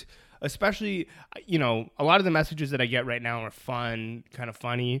important, especially, a lot of the messages that I get right now are fun, kind of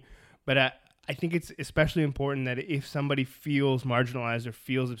funny, but I think it's especially important that if somebody feels marginalized or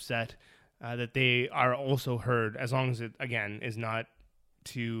feels upset, that they are also heard, as long as it, again, is not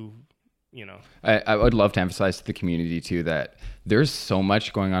too... I would love to emphasize to the community too that there's so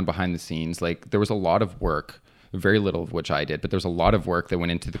much going on behind the scenes. Like there was a lot of work, very little of which I did, but there's a lot of work that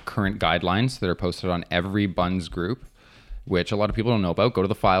went into the current guidelines that are posted on every Buns group, which a lot of people don't know about. Go to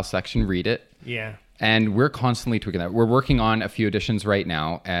the file section, read it. Yeah. And we're constantly tweaking that. We're working on a few additions right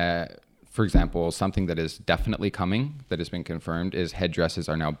now. For example, something that is definitely coming that has been confirmed is headdresses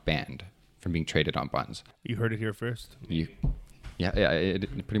are now banned from being traded on Buns. You heard it here first. Yeah,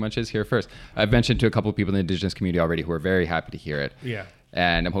 it pretty much is here first. I've mentioned to a couple of people in the Indigenous community already who are very happy to hear it. Yeah.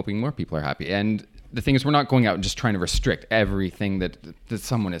 And I'm hoping more people are happy. And the thing is, we're not going out and just trying to restrict everything that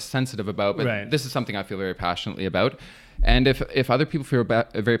someone is sensitive about, but this is something I feel very passionately about. And if other people feel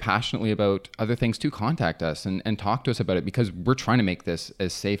very passionately about other things too, contact us and talk to us about it because we're trying to make this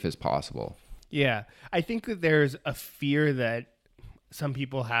as safe as possible. Yeah. I think that there's a fear that some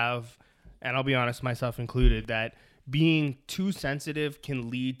people have, and I'll be honest, myself included, that being too sensitive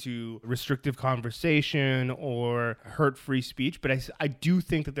can lead to restrictive conversation or hurt-free speech. But I do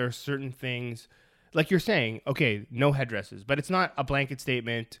think that there are certain things, like you're saying, okay, no headdresses, but it's not a blanket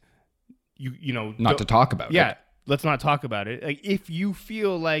statement. Not to talk about it. Yeah, let's not talk about it. Like if you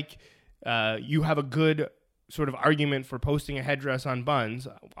feel like you have a good sort of argument for posting a headdress on Buns,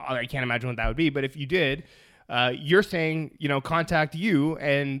 I can't imagine what that would be. But if you did, you're saying, contact you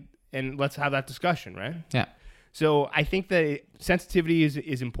and let's have that discussion, right? Yeah. So I think that sensitivity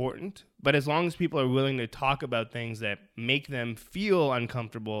is important, but as long as people are willing to talk about things that make them feel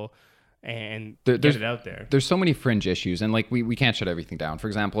uncomfortable and get it out there. There's so many fringe issues, and like we can't shut everything down. For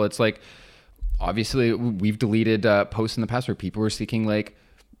example, it's like, obviously we've deleted posts in the past where people were seeking like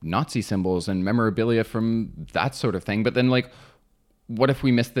Nazi symbols and memorabilia from that sort of thing. But then like, what if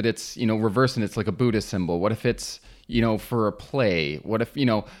we missed that it's, reverse and it's like a Buddhist symbol? What if it's, for a play? What if,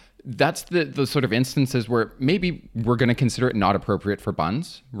 that's the sort of instances where maybe we're going to consider it not appropriate for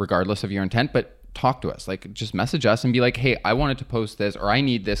Buns, regardless of your intent, but talk to us. Like, just message us and be like, hey, I wanted to post this, or I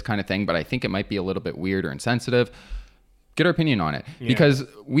need this kind of thing, but I think it might be a little bit weird or insensitive. Get our opinion on it. Yeah. Because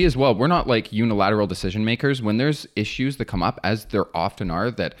we as well, we're not like unilateral decision makers. When there's issues that come up, as there often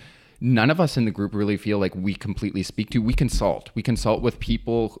are, that none of us in the group really feel like we completely speak to, we consult. We consult with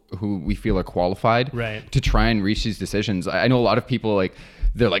people who we feel are qualified to try and reach these decisions. I know a lot of people like,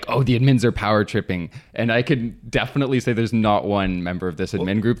 they're like, oh, the admins are power tripping. And I can definitely say there's not one member of this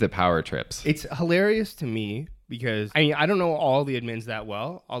admin group that power trips. It's hilarious to me because, I don't know all the admins that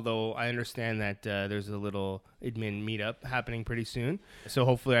well, although I understand that there's a little admin meetup happening pretty soon. So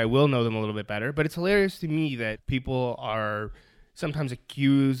hopefully I will know them a little bit better. But it's hilarious to me that people are sometimes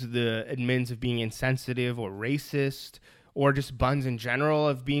accuse the admins of being insensitive or racist, or just Buns in general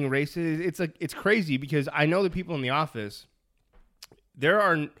of being racist. It's crazy because I know the people in the office.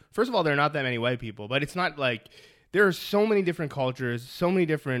 First of all, there are not that many white people, but it's not like there are so many different cultures, so many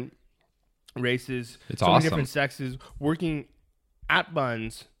different races, many different sexes working at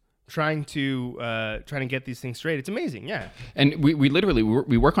Buns trying to get these things straight. It's amazing, yeah. And we literally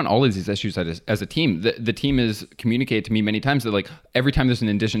work on all of these issues as a team. The team has communicated to me many times that like every time there's an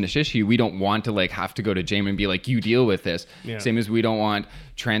Indigenous issue, we don't want to like have to go to Jamin and be like, you deal with this. Yeah. Same as we don't want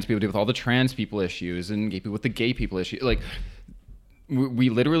trans people to deal with all the trans people issues and gay people with the gay people issue. Like we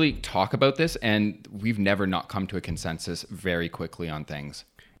literally talk about this, and we've never not come to a consensus very quickly on things.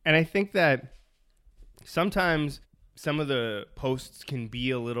 And I think that sometimes some of the posts can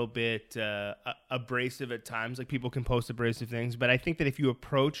be a little bit abrasive at times. Like people can post abrasive things, but I think that if you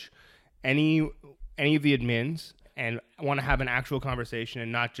approach any of the admins and want to have an actual conversation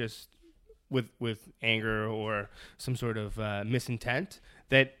and not just with anger or some sort of misintent,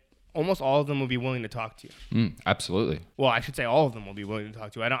 that almost all of them will be willing to talk to you. Absolutely. Well, I should say all of them will be willing to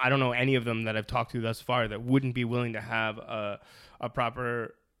talk to you. I don't know any of them that I've talked to thus far that wouldn't be willing to have a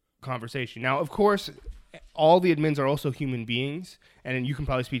proper conversation. Now, of course, all the admins are also human beings, and you can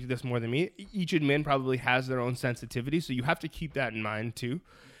probably speak to this more than me. Each admin probably has their own sensitivity, so you have to keep that in mind too.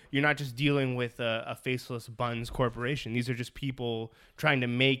 You're not just dealing with a faceless buns corporation. These are just people trying to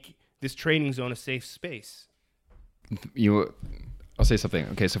make this trading zone a safe space. I'll say something.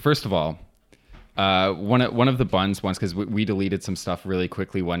 Okay, so first of all, one of the buns once, because we deleted some stuff really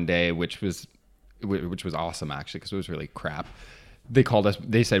quickly one day, which was awesome actually, because it was really crap. They called us,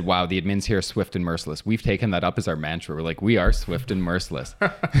 they said, wow, the admins here are swift and merciless. We've taken that up as our mantra. We're like, we are swift and merciless.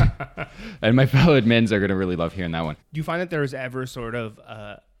 And my fellow admins are going to really love hearing that one. Do you find that there is ever sort of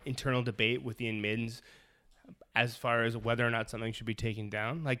internal debate with the admins as far as whether or not something should be taken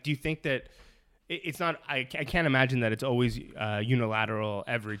down? Like, do you think that it's not, I can't imagine that it's always unilateral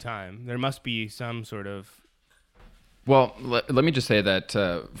every time. There must be some sort of... Well, let me just say that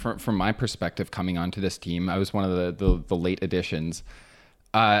from my perspective, coming onto this team, I was one of the late additions.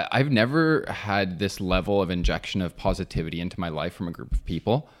 I've never had this level of injection of positivity into my life from a group of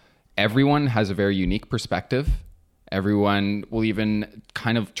people. Everyone has a very unique perspective. Everyone will even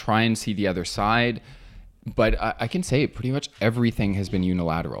kind of try and see the other side. But I can say pretty much everything has been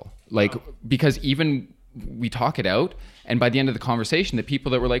unilateral. Like, because even we talk it out, and by the end of the conversation, the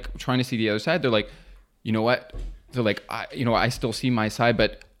people that were like trying to see the other side, they're like, you know what? They're like, I still see my side,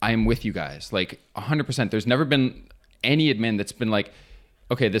 but I'm with you guys. Like 100%. There's never been any admin that's been like,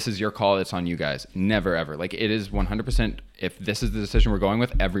 okay, this is your call. It's on you guys. Never, ever. Like it is 100%. If this is the decision we're going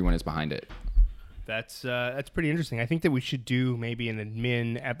with, everyone is behind it. That's pretty interesting. I think that we should do maybe an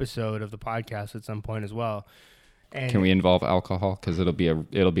admin episode of the podcast at some point as well. And can we involve alcohol? Because it'll be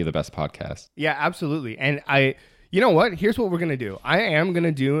the best podcast. Yeah, absolutely. And you know what? Here's what we're going to do. I am going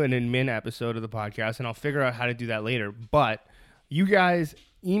to do an admin episode of the podcast, and I'll figure out how to do that later. But you guys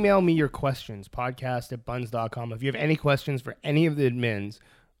email me your questions, podcast@buns.com. If you have any questions for any of the admins,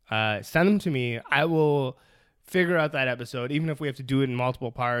 send them to me. I will figure out that episode, even if we have to do it in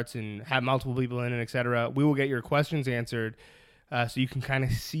multiple parts and have multiple people in it, etc. We will get your questions answered so you can kind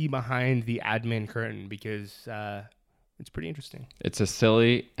of see behind the admin curtain, because it's pretty interesting. It's a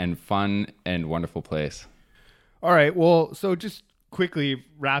silly and fun and wonderful place. All right. Well, so just quickly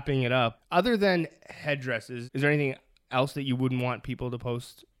wrapping it up, other than headdresses, is there anything else that you wouldn't want people to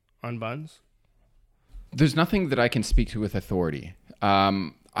post on buns? There's nothing that I can speak to with authority.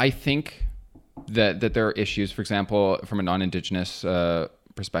 I think that there are issues. For example, from a non-Indigenous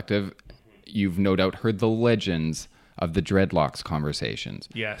perspective, you've no doubt heard the legends of the dreadlocks conversations.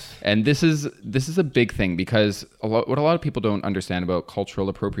 Yes. And this is a big thing, because what a lot of people don't understand about cultural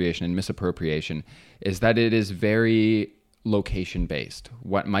appropriation and misappropriation is that it is very location based.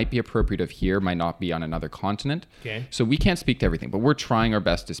 What might be appropriate of here might not be on another continent. Okay. So we can't speak to everything, but we're trying our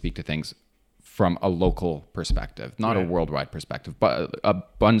best to speak to things from a local perspective, not a worldwide perspective. But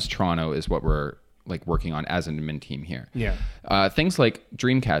Buns Toronto is what we're like working on as an admin team here. Yeah. Things like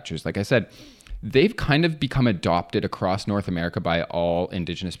dream catchers, like I said, they've kind of become adopted across North America by all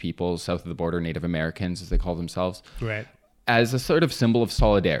Indigenous peoples, south of the border, Native Americans, as they call themselves, right, as a sort of symbol of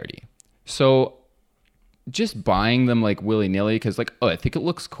solidarity. So just buying them like willy-nilly because like, oh, I think it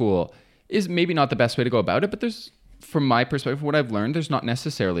looks cool, is maybe not the best way to go about it. But there's, from my perspective, what I've learned, there's not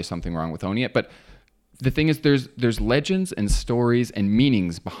necessarily something wrong with owning it. But the thing is, there's legends and stories and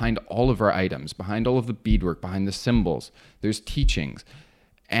meanings behind all of our items, behind all of the beadwork, behind the symbols. There's teachings.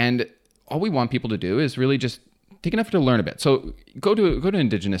 And all we want people to do is really just take an effort to learn a bit. So go to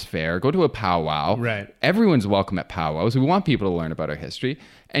Indigenous Fair, go to a powwow. Right. Everyone's welcome at powwows. We want people to learn about our history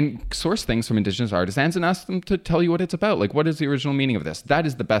and source things from Indigenous artisans and ask them to tell you what it's about. Like, what is the original meaning of this? That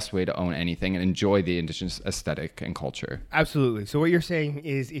is the best way to own anything and enjoy the Indigenous aesthetic and culture. Absolutely. So what you're saying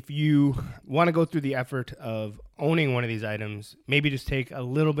is, if you want to go through the effort of owning one of these items, maybe just take a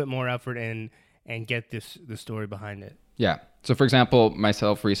little bit more effort and and get the story behind it. Yeah. So for example,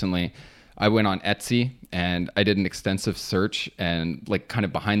 myself recently, I went on Etsy and I did an extensive search and like kind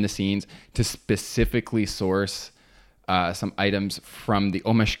of behind the scenes to specifically source some items from the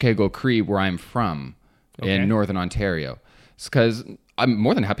Omashkego Cree, where I'm from in Northern Ontario. It's because I'm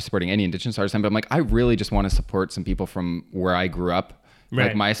more than happy supporting any Indigenous artists, but I'm like, I really just want to support some people from where I grew up,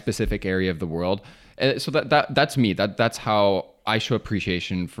 like my specific area of the world. So that's me. That's how I show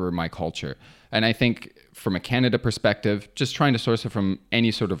appreciation for my culture. And I think from a Canada perspective, just trying to source it from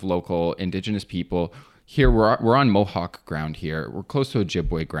any sort of local Indigenous people. Here we're on Mohawk ground here. We're close to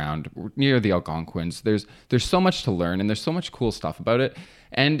Ojibwe ground. We're near the Algonquins. There's so much to learn, and there's so much cool stuff about it.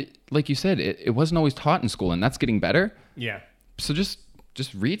 And like you said, it wasn't always taught in school, and that's getting better. Yeah. So just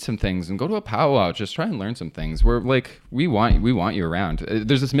read some things and go to a powwow. Just try and learn some things. We're like, we want you around.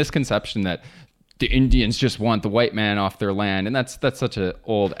 There's this misconception that the Indians just want the white man off their land, and that's such an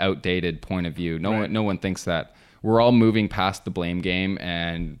old, outdated point of view. No one thinks that. We're all moving past the blame game,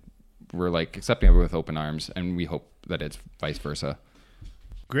 and we're like accepting everyone with open arms, and we hope that it's vice versa.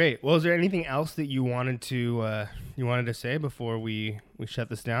 Great. Well, is there anything else that you wanted to say before we shut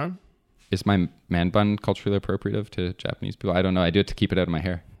this down? Is my man bun culturally appropriative to Japanese people? I don't know. I do it to keep it out of my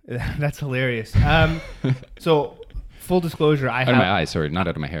hair. That's hilarious. So, full disclosure, out of my eyes. Sorry, not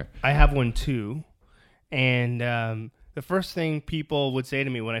out of my hair. I have one too, and the first thing people would say to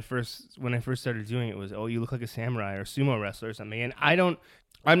me when I first started doing it was, "Oh, you look like a samurai or sumo wrestler or something." And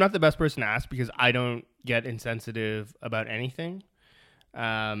I'm not the best person to ask because I don't get insensitive about anything.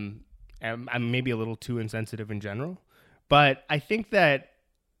 I'm maybe a little too insensitive in general, but I think that.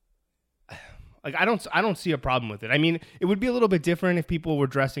 Like I don't see a problem with it. I mean, it would be a little bit different if people were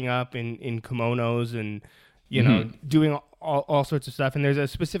dressing up in kimonos and, you know, doing all sorts of stuff. And there's a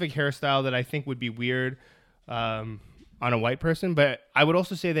specific hairstyle that I think would be weird on a white person. But I would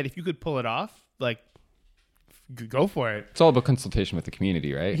also say that if you could pull it off, like, go for it. It's all about consultation with the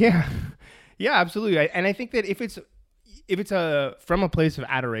community, right? Yeah, yeah, absolutely. And I think that if it's from a place of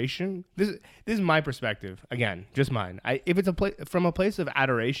adoration, this is my perspective. Again, just mine. If it's from a place of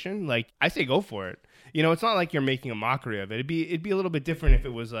adoration, like I say, go for it. You know, it's not like you're making a mockery of it. It'd be a little bit different if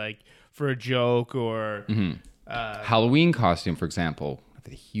it was like for a joke or Halloween costume, for example.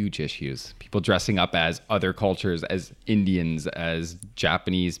 The huge issues. People dressing up as other cultures, as Indians, as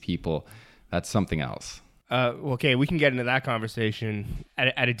Japanese people. That's something else. Okay, we can get into that conversation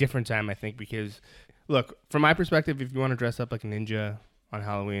at a different time, I think, because. Look, from my perspective, if you want to dress up like a ninja on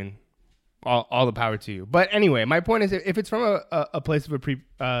Halloween, all the power to you. But anyway, my point is, if it's from a place of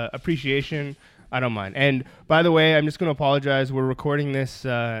appreciation, I don't mind. And by the way, I'm just going to apologize. We're recording this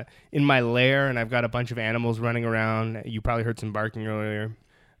in my lair, and I've got a bunch of animals running around. You probably heard some barking earlier.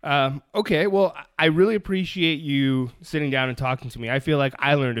 Okay, well, I really appreciate you sitting down and talking to me. I feel like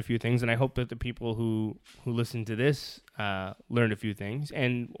I learned a few things, and I hope that the people who listen to this learned a few things.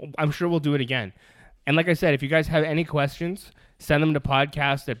 And I'm sure we'll do it again. And like I said, if you guys have any questions, send them to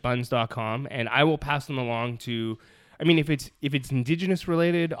podcast@buns.com, and I will pass them along to. I mean, if it's Indigenous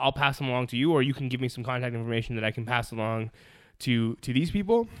related, I'll pass them along to you, or you can give me some contact information that I can pass along to these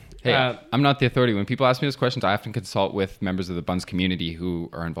people. Hey, I'm not the authority. When people ask me those questions, I often consult with members of the Buns community who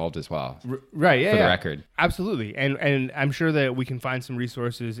are involved as well. Right, yeah. For the record. Absolutely. And I'm sure that we can find some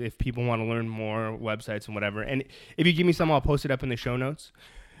resources if people want to learn more, websites and whatever. And if you give me some, I'll post it up in the show notes.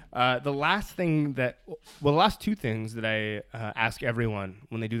 The last two things that I ask everyone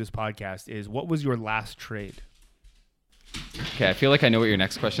when they do this podcast is, what was your last trade? Okay, I feel like I know what your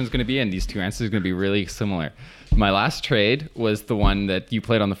next question is going to be, and these two answers are going to be really similar. My last trade was the one that you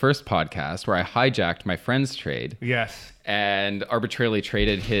played on the first podcast, where I hijacked my friend's trade. Yes. And arbitrarily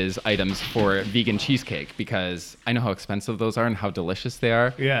traded his items for vegan cheesecake, because I know how expensive those are and how delicious they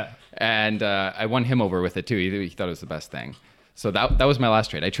are. Yeah. And I won him over with it, too. He thought it was the best thing. So that was my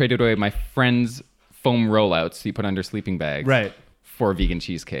last trade. I traded away my friend's foam rollouts he put under sleeping bags for vegan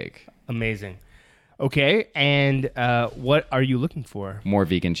cheesecake. Amazing. Okay, and what are you looking for? More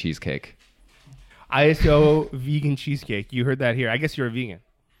vegan cheesecake. ISO vegan cheesecake. You heard that here. I guess you're a vegan.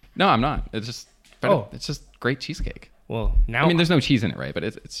 No, I'm not. It's just great cheesecake. Well, now I mean, there's no cheese in it, right? But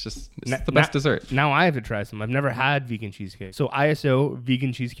it's the best dessert. Now I have to try some. I've never had vegan cheesecake. So ISO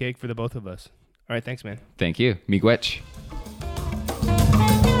vegan cheesecake for the both of us. All right, thanks, man. Thank you. Miigwech.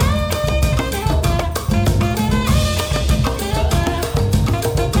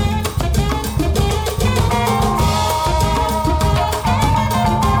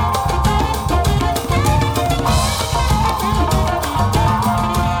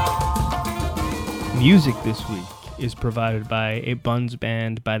 Music this week is provided by a Buns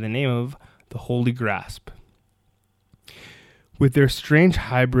band by the name of The Holy Grasp. With their strange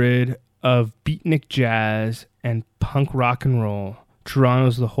hybrid of beatnik jazz and punk rock and roll,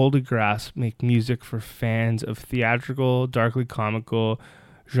 Toronto's The Holy Grass make music for fans of theatrical, darkly comical,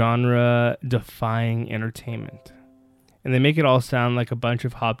 genre-defying entertainment. And they make it all sound like a bunch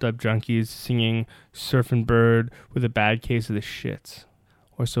of hopped-up junkies singing Surfin' Bird with a bad case of the shits.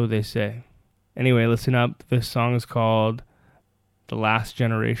 Or so they say. Anyway, listen up. This song is called The Last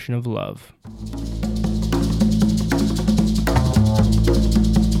Generation of Love.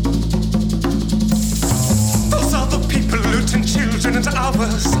 Those are the people looting children and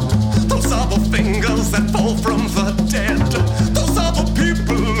ours. Those are the fingers that fall from the dead. Those are the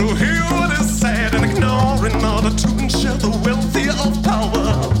people who hear what is said and ignore in order to ensure the wealthy of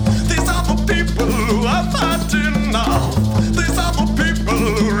power. These are the people who have had enough. These are the people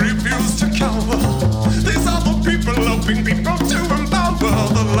who refuse to cower. These are the people helping people to empower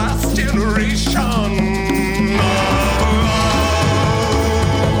the last generation.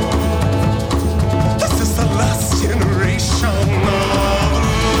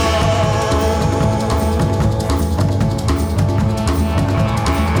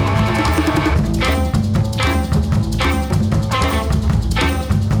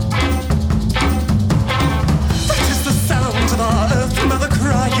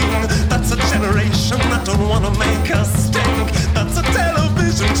 That don't wanna make a stink. That's a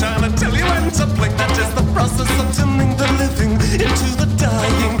television trying to tell you when to blink. That is the process of turning the living into the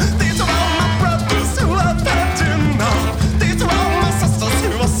dying. These are all my brothers who have had enough. These are all my sisters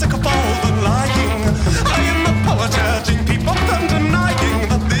who are sick of all the lying. I am the poet urging people from denying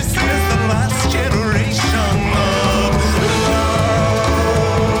that this is the last generation of love.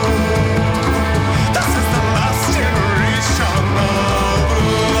 This is the last generation of love.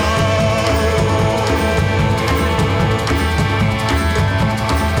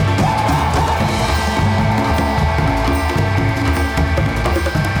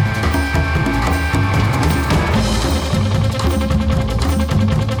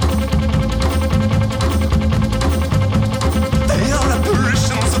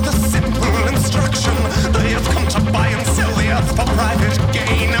 For private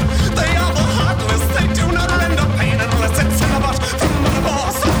gain,